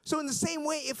 So in the same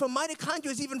way, if a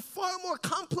mitochondria is even far more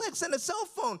complex than a cell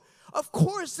phone, of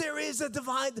course there is a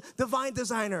divine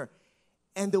designer.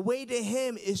 And the way to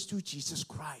him is through Jesus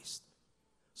Christ.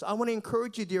 So I want to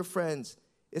encourage you, dear friends,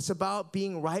 it's about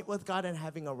being right with God and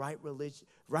having a right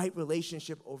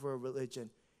relationship over a religion.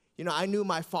 You know, I knew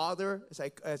my father,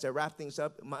 as I wrap things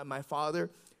up, my father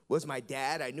was my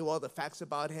dad. I knew all the facts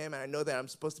about him, and I know that I'm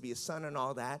supposed to be his son and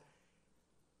all that.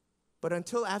 But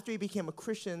until after he became a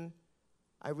Christian,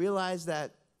 I realized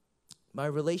that my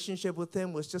relationship with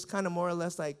him was just kind of more or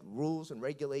less like rules and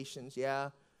regulations. Yeah,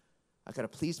 I got to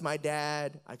please my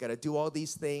dad. I got to do all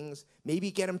these things.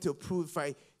 Maybe get him to approve if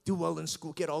I do well in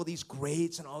school, get all these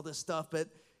grades and all this stuff. But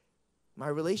my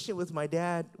relationship with my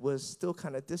dad was still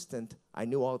kind of distant. I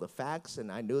knew all the facts,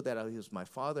 and I knew that he was my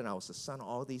father, and I was his son,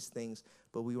 all these things,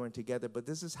 but we weren't together. But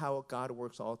this is how God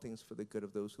works all things for the good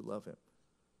of those who love him.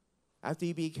 After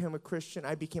he became a Christian,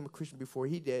 I became a Christian before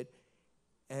he did,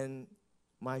 and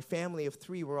my family of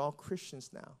 3 were all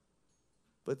Christians now.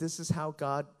 But this is how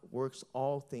God works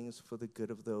all things for the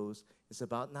good of those. It's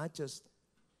about not just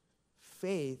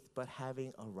faith, but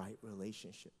having a right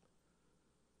relationship.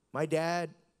 My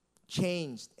dad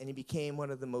changed, and he became one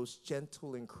of the most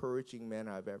gentle, encouraging men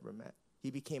I've ever met.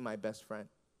 He became my best friend.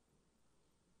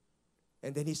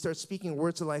 And then he started speaking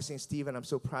words of life, saying, Stephen, I'm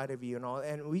so proud of you and all.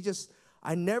 And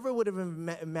I never would have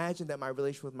imagined that my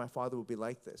relationship with my father would be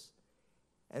like this.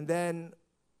 And then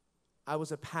I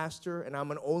was a pastor, and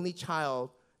I'm an only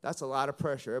child. That's a lot of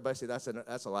pressure. Everybody say that's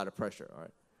a lot of pressure, all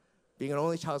right? Being an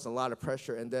only child is a lot of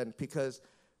pressure. And then because,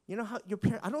 you know how your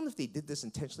parents, I don't know if they did this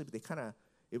intentionally, but they kind of,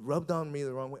 it rubbed on me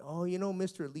the wrong way. Oh, you know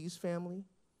Mr. Lee's family?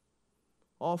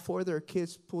 All 4 of their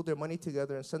kids pulled their money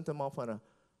together and sent them off on a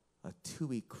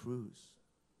 2-week cruise.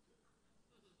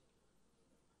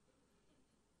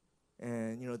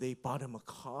 And, they bought him a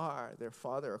car, their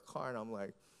father a car. And I'm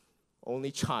like,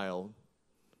 only child.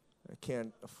 I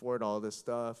can't afford all this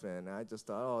stuff. And I just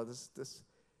thought, oh, this.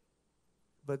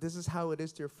 But this is how it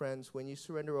is, dear friends. When you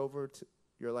surrender over to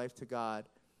your life to God,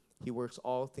 he works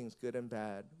all things, good and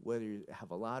bad. Whether you have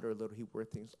a lot or a little, he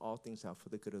works all things out for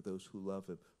the good of those who love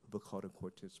him, who are called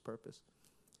according to his purpose.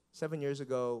 7 years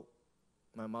ago,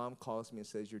 my mom calls me and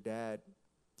says, your dad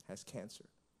has cancer.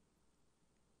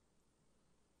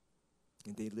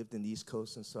 And they lived in the East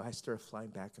Coast, and so I started flying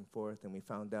back and forth, and we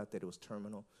found out that it was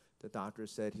terminal. The doctor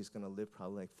said he's going to live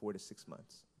probably like 4 to 6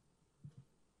 months.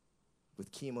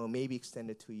 With chemo, maybe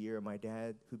extended to a year. My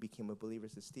dad, who became a believer,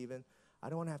 said, Stephen, I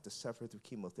don't want to have to suffer through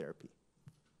chemotherapy.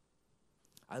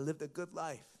 I lived a good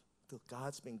life.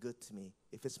 God's been good to me.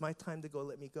 If it's my time to go,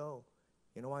 let me go.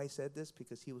 You know why he said this?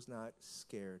 Because he was not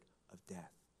scared of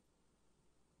death.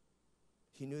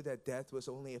 He knew that death was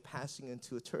only a passing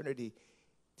into eternity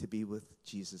to be with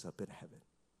Jesus up in heaven.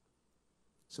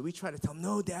 So we try to tell him,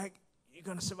 no, Dad, you're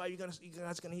going to survive.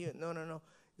 God's going to heal. No.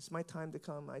 It's my time to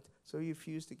come. So he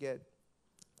refused to get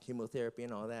chemotherapy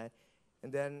and all that.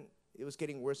 And then it was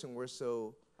getting worse and worse,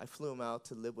 so I flew him out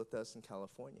to live with us in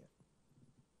California.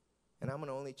 And I'm an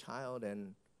only child,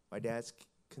 and my dad's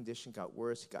condition got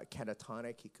worse. He got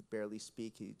catatonic. He could barely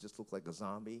speak. He just looked like a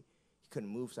zombie. He couldn't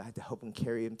move, so I had to help him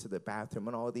carry him to the bathroom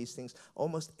and all these things.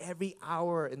 Almost every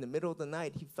hour in the middle of the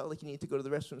night, he felt like he needed to go to the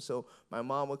restroom, so my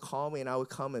mom would call me, and I would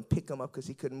come and pick him up because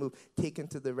he couldn't move, take him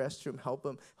to the restroom,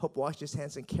 help wash his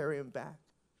hands, and carry him back.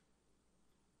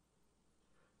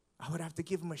 I would have to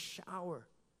give him a shower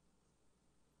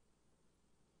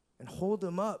and hold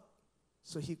him up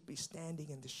so he'd be standing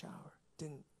in the shower,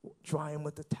 then dry him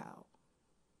with a towel.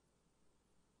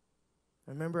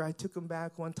 I remember I took him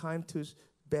back one time to his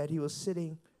bed. He was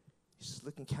sitting, he's just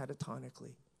looking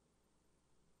catatonically.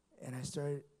 And I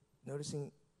started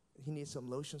noticing he needed some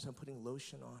lotion, so I'm putting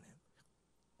lotion on him.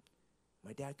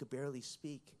 My dad could barely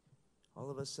speak.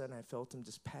 All of a sudden, I felt him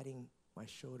just patting my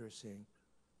shoulder, saying,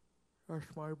 that's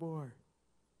my boy.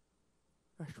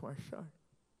 That's my son.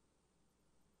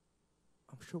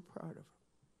 I'm so proud of him.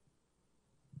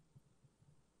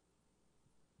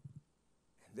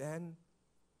 And then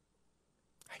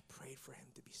I prayed for him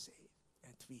to be saved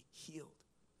and to be healed.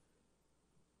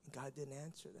 And God didn't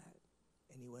answer that.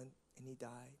 And he went and he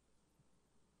died.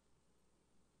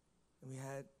 And we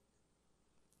had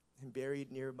him buried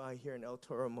nearby here in El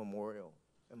Toro Memorial.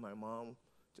 And my mom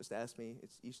just asked me,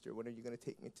 it's Easter, when are you going to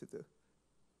take me to the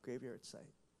graveyard site?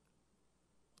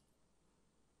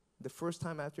 The first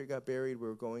time after he got buried, we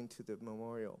were going to the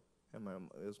memorial. And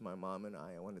it was my mom and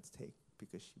I wanted to take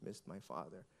because she missed my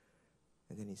father.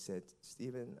 And then he said,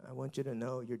 Stephen, I want you to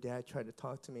know your dad tried to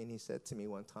talk to me, and he said to me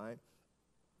one time,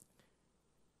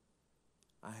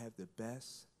 I have the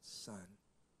best son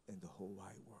in the whole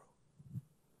wide world.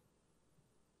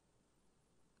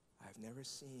 I've never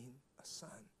seen a son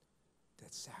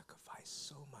that sacrificed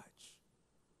so much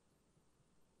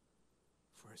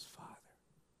for his father.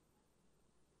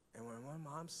 And when my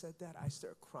mom said that, I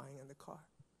started crying in the car.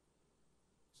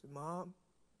 I said, Mom,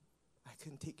 I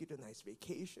couldn't take you to nice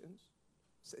vacations,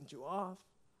 send you off.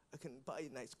 I couldn't buy you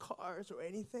nice cars or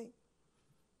anything.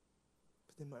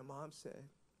 But then my mom said,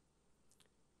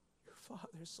 your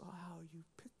father saw how you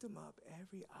picked him up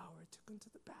every hour, took him to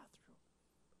the bathroom,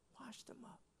 washed him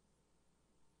up.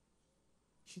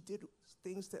 She did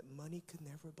things that money could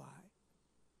never buy.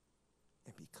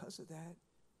 And because of that,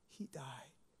 he died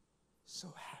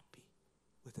so happy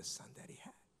with the son that he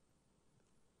had.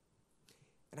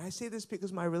 And I say this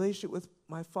because my relationship with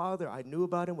my father, I knew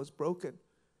about him, was broken.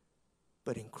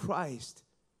 But in Christ,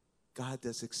 God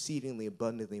does exceedingly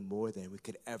abundantly more than we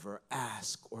could ever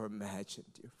ask or imagine,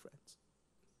 dear friends.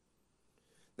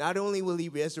 Not only will he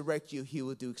resurrect you, he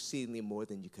will do exceedingly more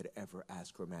than you could ever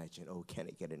ask or imagine. Oh, can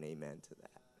I get an amen to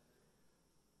that?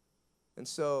 And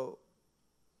so,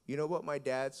 you know what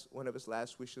one of his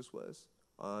last wishes was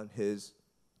on his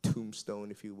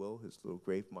tombstone, if you will, his little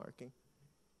grave marking?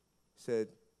 He said,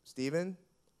 Stephen,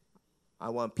 I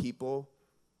want people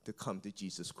to come to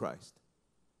Jesus Christ.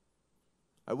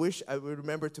 I wish I would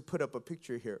remember to put up a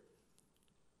picture here.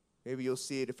 Maybe you'll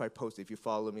see it if I post it. If you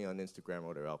follow me on Instagram or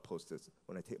whatever, I'll post this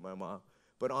when I take my mom.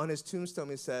 But on his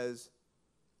tombstone, it says,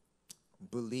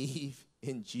 believe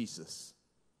in Jesus.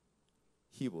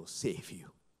 He will save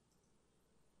you.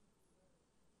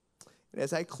 And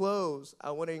as I close,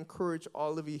 I want to encourage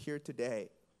all of you here today.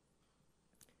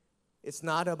 It's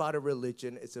not about a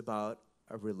religion. It's about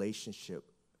a relationship.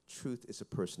 Truth is a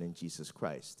person in Jesus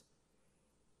Christ.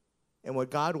 And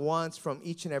what God wants from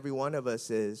each and every one of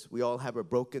us is we all have a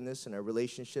brokenness in our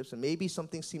relationships, and maybe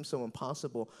something seems so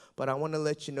impossible, but I want to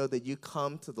let you know that you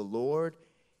come to the Lord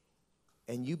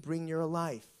and you bring your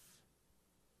life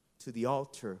to the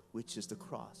altar, which is the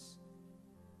cross.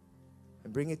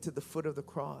 And bring it to the foot of the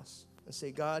cross and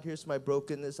say, God, here's my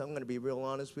brokenness. I'm going to be real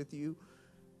honest with you.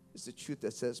 It's the truth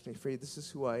that sets me free. This is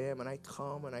who I am. And I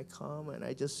come and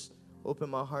I just open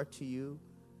my heart to you.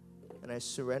 And I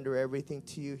surrender everything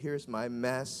to you. Here's my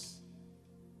mess.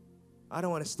 I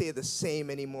don't want to stay the same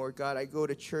anymore, God. I go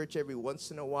to church every once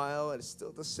in a while and it's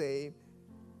still the same.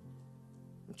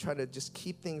 I'm trying to just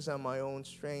keep things on my own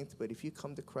strength. But if you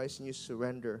come to Christ and you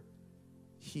surrender,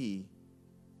 He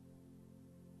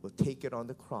will take it on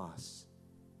the cross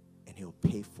and He'll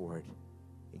pay for it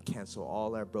and cancel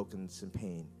all our brokenness and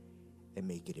pain and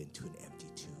make it into an empty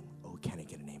tomb. Oh, can I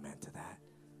get an amen to that?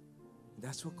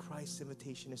 That's what Christ's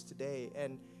invitation is today.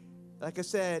 And like I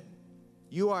said,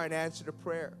 you are an answer to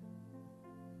prayer.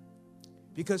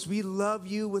 Because we love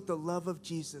you with the love of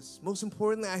Jesus. Most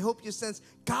importantly, I hope you sense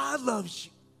God loves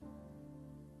you.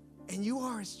 And you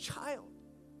are His child.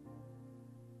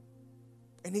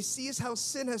 And He sees how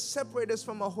sin has separated us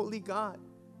from a holy God.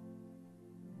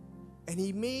 And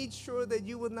He made sure that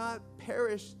you would not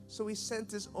perish. So He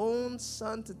sent His own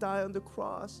Son to die on the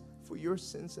cross for your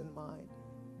sins and mine,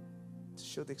 to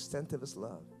show the extent of His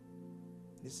love.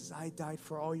 And He says, I died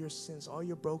for all your sins, all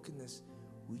your brokenness.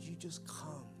 Would you just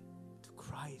come to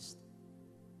Christ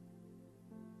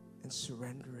and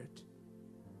surrender it?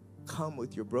 Come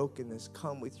with your brokenness.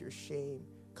 Come with your shame.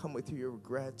 Come with your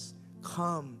regrets.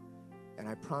 Come. And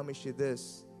I promise you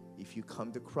this, if you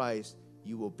come to Christ,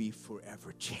 you will be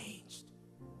forever changed.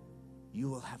 You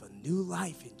will have a new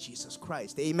life in Jesus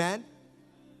Christ. Amen?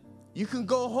 You can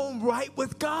go home right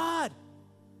with God.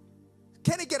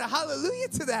 Can I get a hallelujah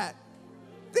to that?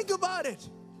 Think about it.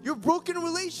 Your broken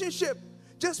relationship,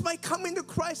 just by coming to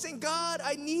Christ and God,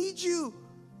 I need you.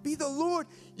 Be the Lord.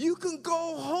 You can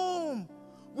go home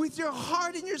with your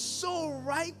heart and your soul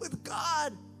right with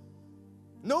God.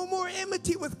 No more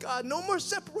enmity with God. No more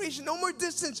separation. No more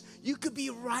distance. You could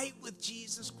be right with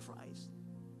Jesus Christ.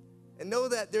 And know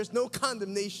that there's no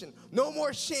condemnation. No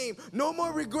more shame. No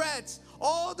more regrets.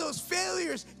 All those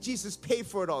failures, Jesus paid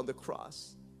for it on the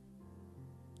cross.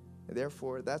 And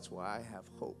therefore, that's why I have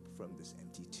hope from this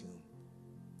empty tomb.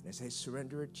 And as I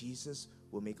surrender it, Jesus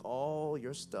will make all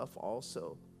your stuff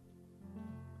also.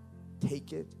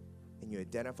 Take it, and you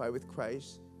identify with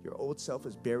Christ. Your old self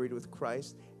is buried with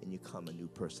Christ, and you come a new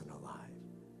person alive.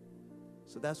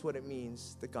 So that's what it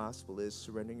means. The gospel is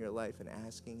surrendering your life and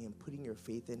asking Him, putting your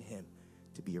faith in Him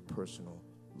to be your personal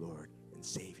Lord and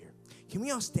Savior. Can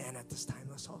we all stand at this time?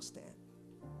 Let's all stand.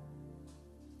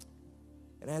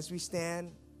 And as we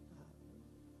stand,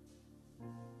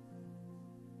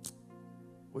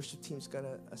 worship team's going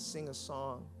to sing a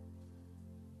song.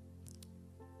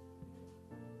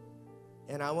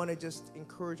 And I want to just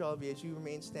encourage all of you as you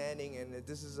remain standing, and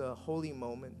this is a holy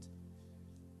moment.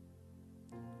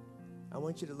 I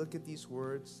want you to look at these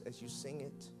words as you sing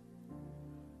it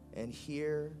and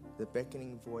hear the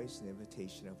beckoning voice and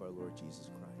invitation of our Lord Jesus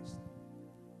Christ.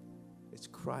 It's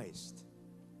Christ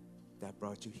that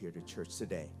brought you here to church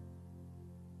today.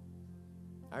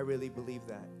 I really believe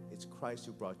that. It's Christ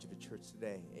who brought you to church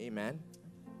today. Amen.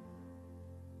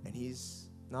 And He's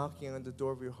knocking on the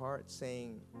door of your heart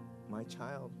saying, my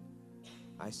child,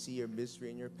 I see your misery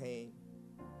and your pain.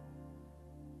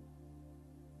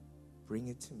 Bring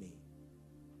it to me,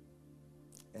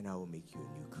 and I will make you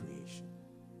a new creation.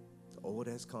 The old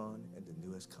has gone, and the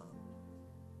new has come.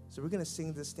 So we're going to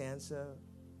sing this stanza,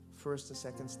 first and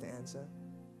second stanza.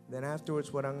 Then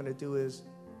afterwards, what I'm going to do is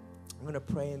I'm going to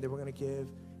pray, and then we're going to give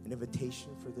an invitation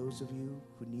for those of you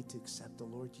who need to accept the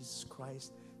Lord Jesus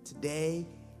Christ. Today,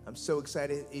 I'm so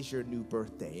excited, it's your new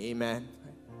birthday. Amen.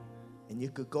 And you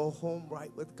could go home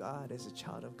right with God as a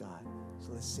child of God.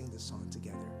 So let's sing this song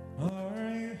together.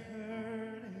 Are you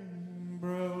hurting,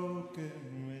 broken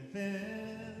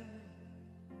within,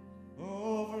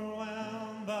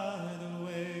 overwhelmed by the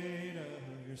weight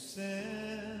of your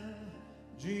sin?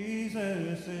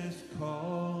 Jesus is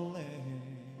calling.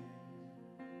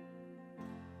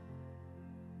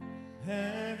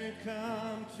 Have you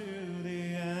come to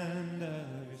the end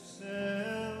of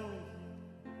yourself?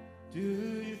 Do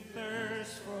you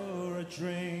thirst for a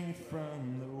drink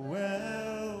from the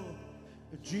well?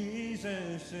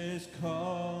 Jesus is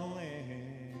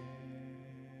calling.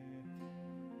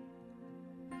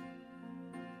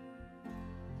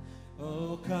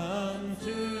 Oh, come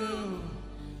to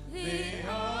the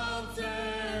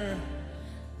altar.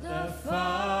 The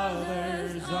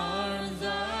Father's arms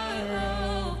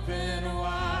are open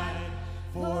wide.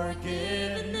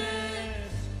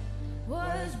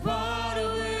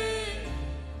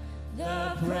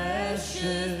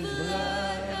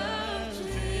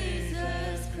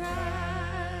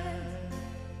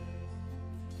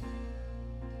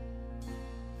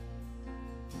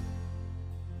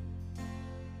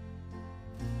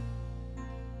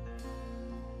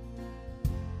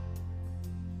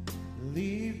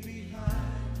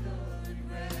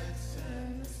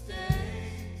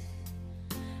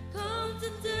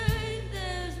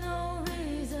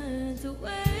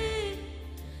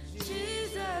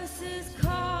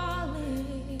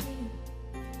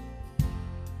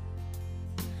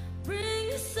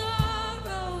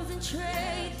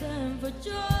 them for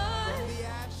joy. From the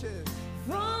ashes.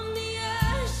 From the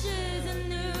ashes, a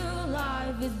new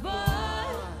life is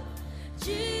born.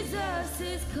 Jesus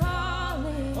is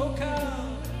calling. Oh,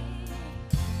 come.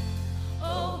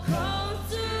 Oh, come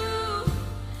to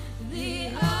the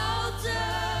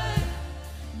altar.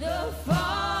 The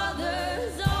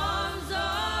Father's arms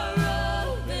are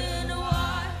open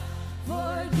wide.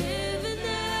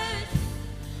 Forgiveness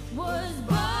was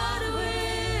bought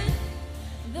with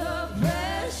the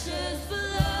precious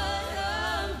blood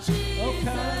of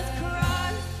Jesus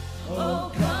Christ.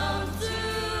 Oh, come to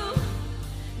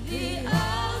the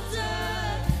altar.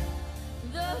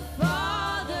 The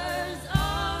Father's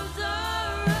arms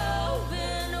are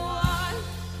open wide.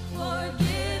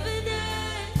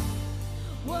 Forgiveness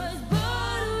was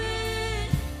bought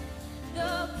with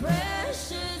the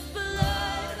precious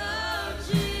blood of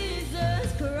Jesus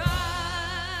Christ.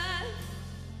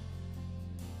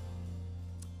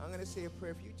 I'm going to say a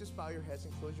prayer. If you just bow your heads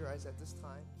and close your eyes at this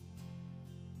time.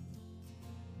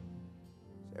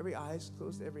 So every eye is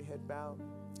closed, every head bowed.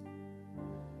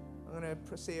 I'm going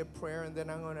to say a prayer, and then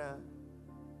I'm going to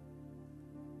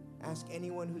ask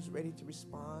anyone who's ready to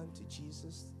respond to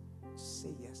Jesus to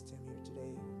say yes to him here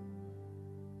today.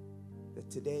 That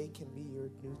today can be your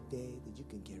new day, that you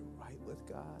can get right with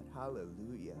God.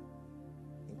 Hallelujah.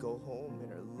 And go home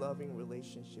in a loving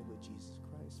relationship with Jesus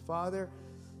Christ. Father,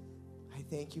 I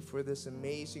thank you for this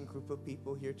amazing group of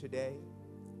people here today.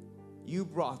 You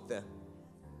brought them.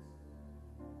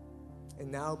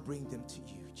 And now bring them to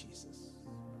you, Jesus.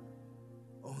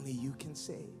 Only you can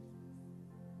save.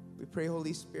 We pray,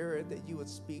 Holy Spirit, that you would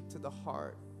speak to the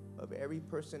heart of every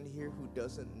person here who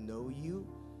doesn't know you.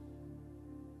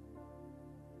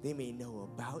 They may know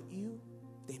about you.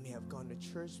 They may have gone to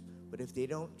church, but if they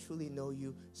don't truly know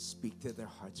you, speak to their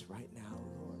hearts right now,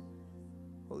 Lord.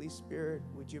 Holy Spirit,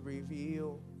 would you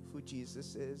reveal who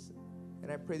Jesus is?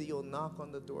 And I pray that you'll knock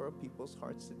on the door of people's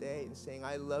hearts today and saying,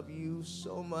 I love you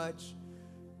so much,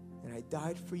 and I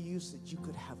died for you so that you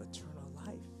could have eternal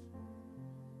life.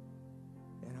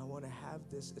 And I want to have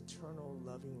this eternal,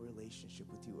 loving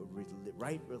relationship with you, a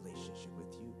right relationship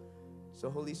with you. So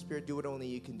Holy Spirit, do what only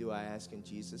you can do, I ask in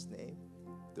Jesus' name.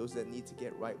 Those that need to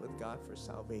get right with God for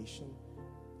salvation,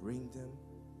 bring them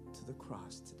to the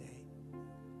cross today.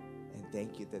 And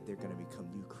thank you that they're going to become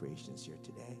new creations here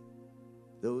today.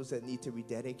 Those that need to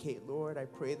rededicate, Lord, I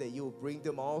pray that you will bring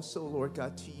them also, Lord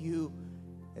God, to you.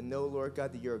 And know, Lord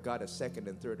God, that you're a God of second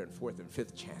and third and fourth and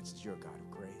fifth chances. You're a God of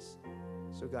grace.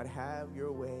 So God, have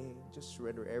your way. Just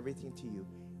surrender everything to you.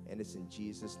 And it's in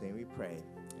Jesus' name we pray.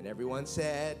 And everyone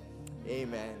said,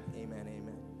 amen, amen,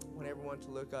 amen. I want everyone to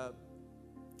look up.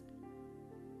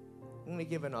 I'm going to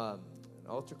give an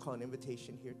altar call, an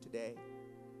invitation here today.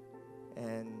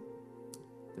 And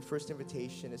the first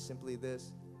invitation is simply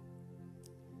this.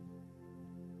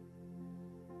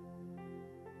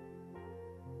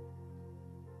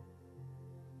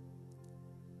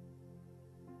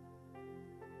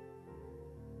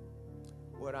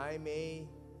 What I may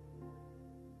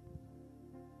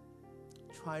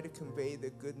try to convey the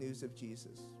good news of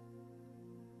Jesus.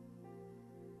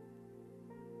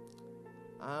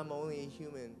 I'm only a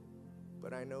human,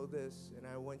 but I know this, and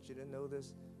I want you to know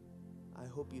this. I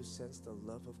hope you sense the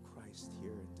love of Christ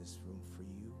here in this room for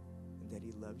you, and that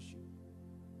he loves you.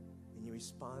 And you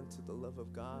respond to the love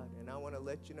of God. And I want to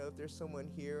let you know, if there's someone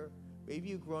here, maybe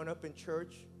you've grown up in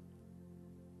church,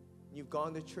 you've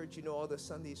gone to church, you know all the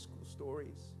Sunday school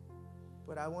stories.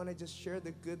 But I want to just share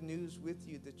the good news with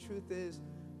you. The truth is,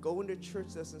 going to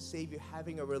church doesn't save you.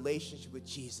 Having a relationship with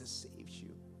Jesus saves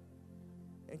you.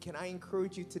 And can I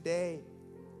encourage you today,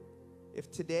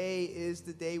 if today is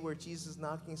the day where Jesus is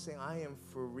knocking saying, I am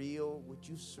for real, would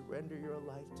you surrender your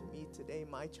life to me today,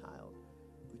 my child?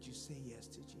 Would you say yes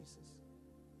to Jesus?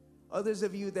 Others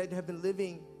of you that have been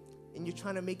living and you're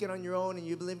trying to make it on your own, and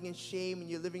you're living in shame, and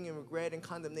you're living in regret and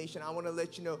condemnation, I want to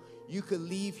let you know you could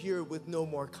leave here with no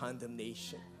more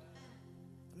condemnation.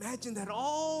 Imagine that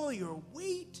all your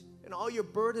weight and all your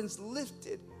burdens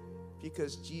lifted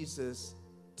because Jesus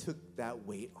took that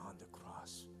weight on the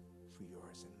cross for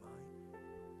yours and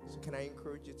mine. So can I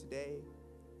encourage you today?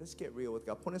 Let's get real with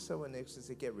God. Point to someone next and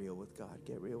say, get real with God.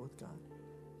 Get real with God.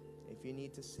 If you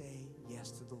need to say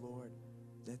yes to the Lord,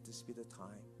 let this be the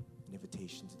time.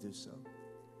 Invitation to do so.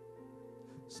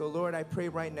 So Lord, I pray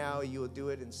right now you will do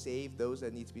it and save those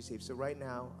that need to be saved. So right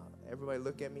now, everybody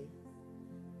look at me.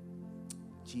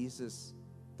 Jesus,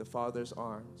 the Father's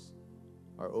arms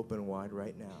are open wide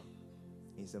right now.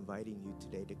 He's inviting you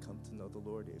today to come to know the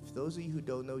Lord. If those of you who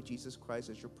don't know Jesus Christ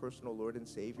as your personal Lord and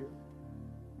Savior,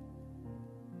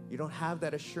 You don't have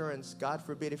that assurance. God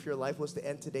forbid if your life was to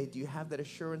end today, do you have that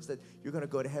assurance that you're going to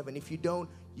go to heaven? If you don't,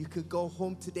 you could go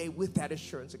home today with that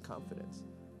assurance and confidence.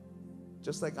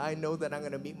 Just like I know that I'm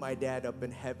going to meet my dad up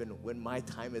in heaven when my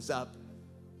time is up,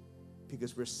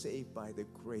 because we're saved by the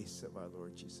grace of our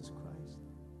Lord Jesus Christ.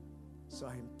 So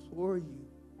I implore you,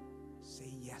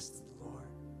 say yes to the Lord,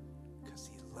 because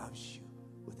he loves you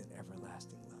with an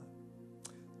everlasting love.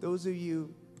 Those of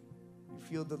you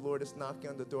feel the Lord is knocking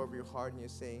on the door of your heart and you're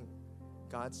saying,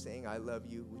 God's saying, I love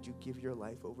you. Would you give your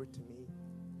life over to me?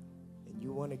 And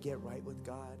you want to get right with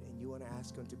God and you want to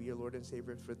ask him to be your Lord and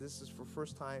Savior. For this is for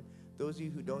first time. Those of you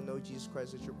who don't know Jesus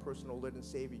Christ as your personal Lord and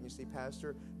Savior, and you say,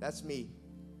 Pastor, that's me.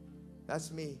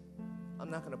 That's me. I'm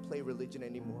not going to play religion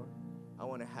anymore. I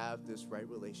want to have this right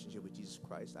relationship with Jesus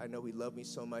Christ. I know he loved me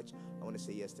so much. I want to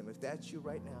say yes to him. If that's you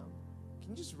right now, can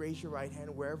you just raise your right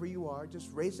hand wherever you are? Just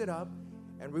raise it up.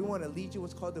 And we want to lead you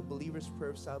what's called the believer's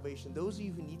prayer of salvation. Those of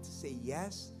you who need to say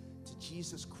yes to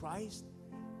Jesus Christ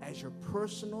as your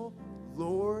personal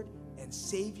Lord and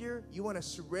Savior, you want to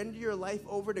surrender your life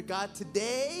over to God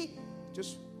today,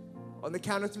 just on the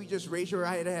count of 3, just raise your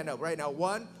right hand up right now.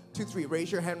 1, 2, 3.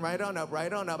 Raise your hand right on up,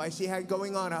 right on up. I see a hand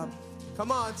going on up.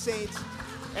 Come on, saints.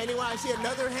 Anyone, I see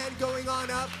another hand going on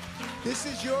up. This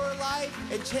is your life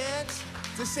and chance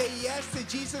to say yes to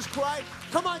Jesus Christ.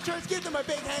 Come on, church, give them a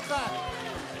big hand clap.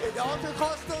 The altar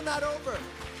call's still not over.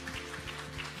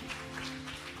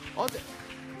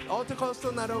 Altar call's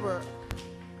still not over.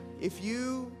 If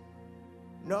you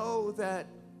know that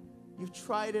you've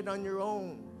tried it on your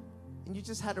own and you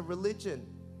just had a religion,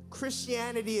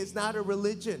 Christianity is not a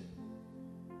religion.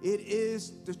 It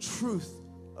is the truth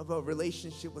of a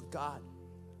relationship with God.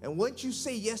 And once you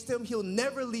say yes to him, he'll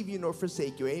never leave you nor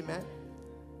forsake you. Amen.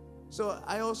 So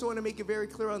I also want to make it very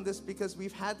clear on this, because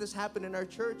we've had this happen in our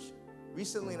church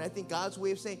recently, and I think God's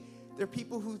way of saying there are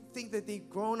people who think that they've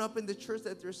grown up in the church,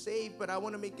 that they're saved, but I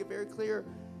want to make it very clear,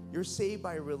 you're saved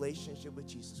by a relationship with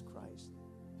Jesus Christ.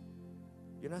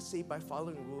 You're not saved by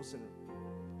following rules.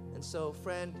 And so,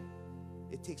 friend,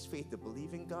 it takes faith to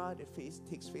believe in God. It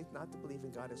takes faith not to believe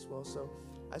in God as well. So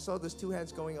I saw there's 2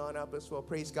 hands going on up as well.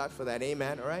 Praise God for that.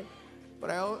 Amen. All right?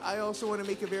 But I also want to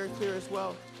make it very clear as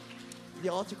well. The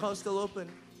altar call is still open.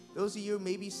 Those of you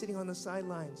may be sitting on the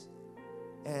sidelines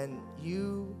and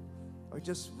you are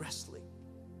just wrestling.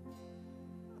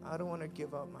 I don't want to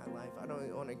give up my life. I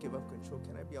don't want to give up control.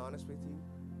 Can I be honest with you?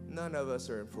 None of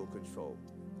us are in full control.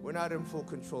 We're not in full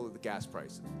control of the gas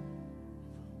prices.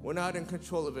 We're not in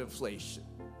control of inflation.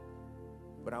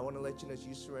 But I want to let you know, as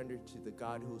you surrender to the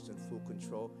God who's in full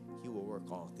control, he will work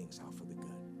all things out for the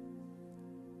good.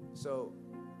 So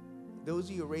those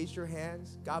of you who raised your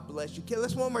hands, God bless you. Okay,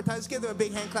 let's one more time. Let's give them a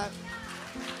big hand clap.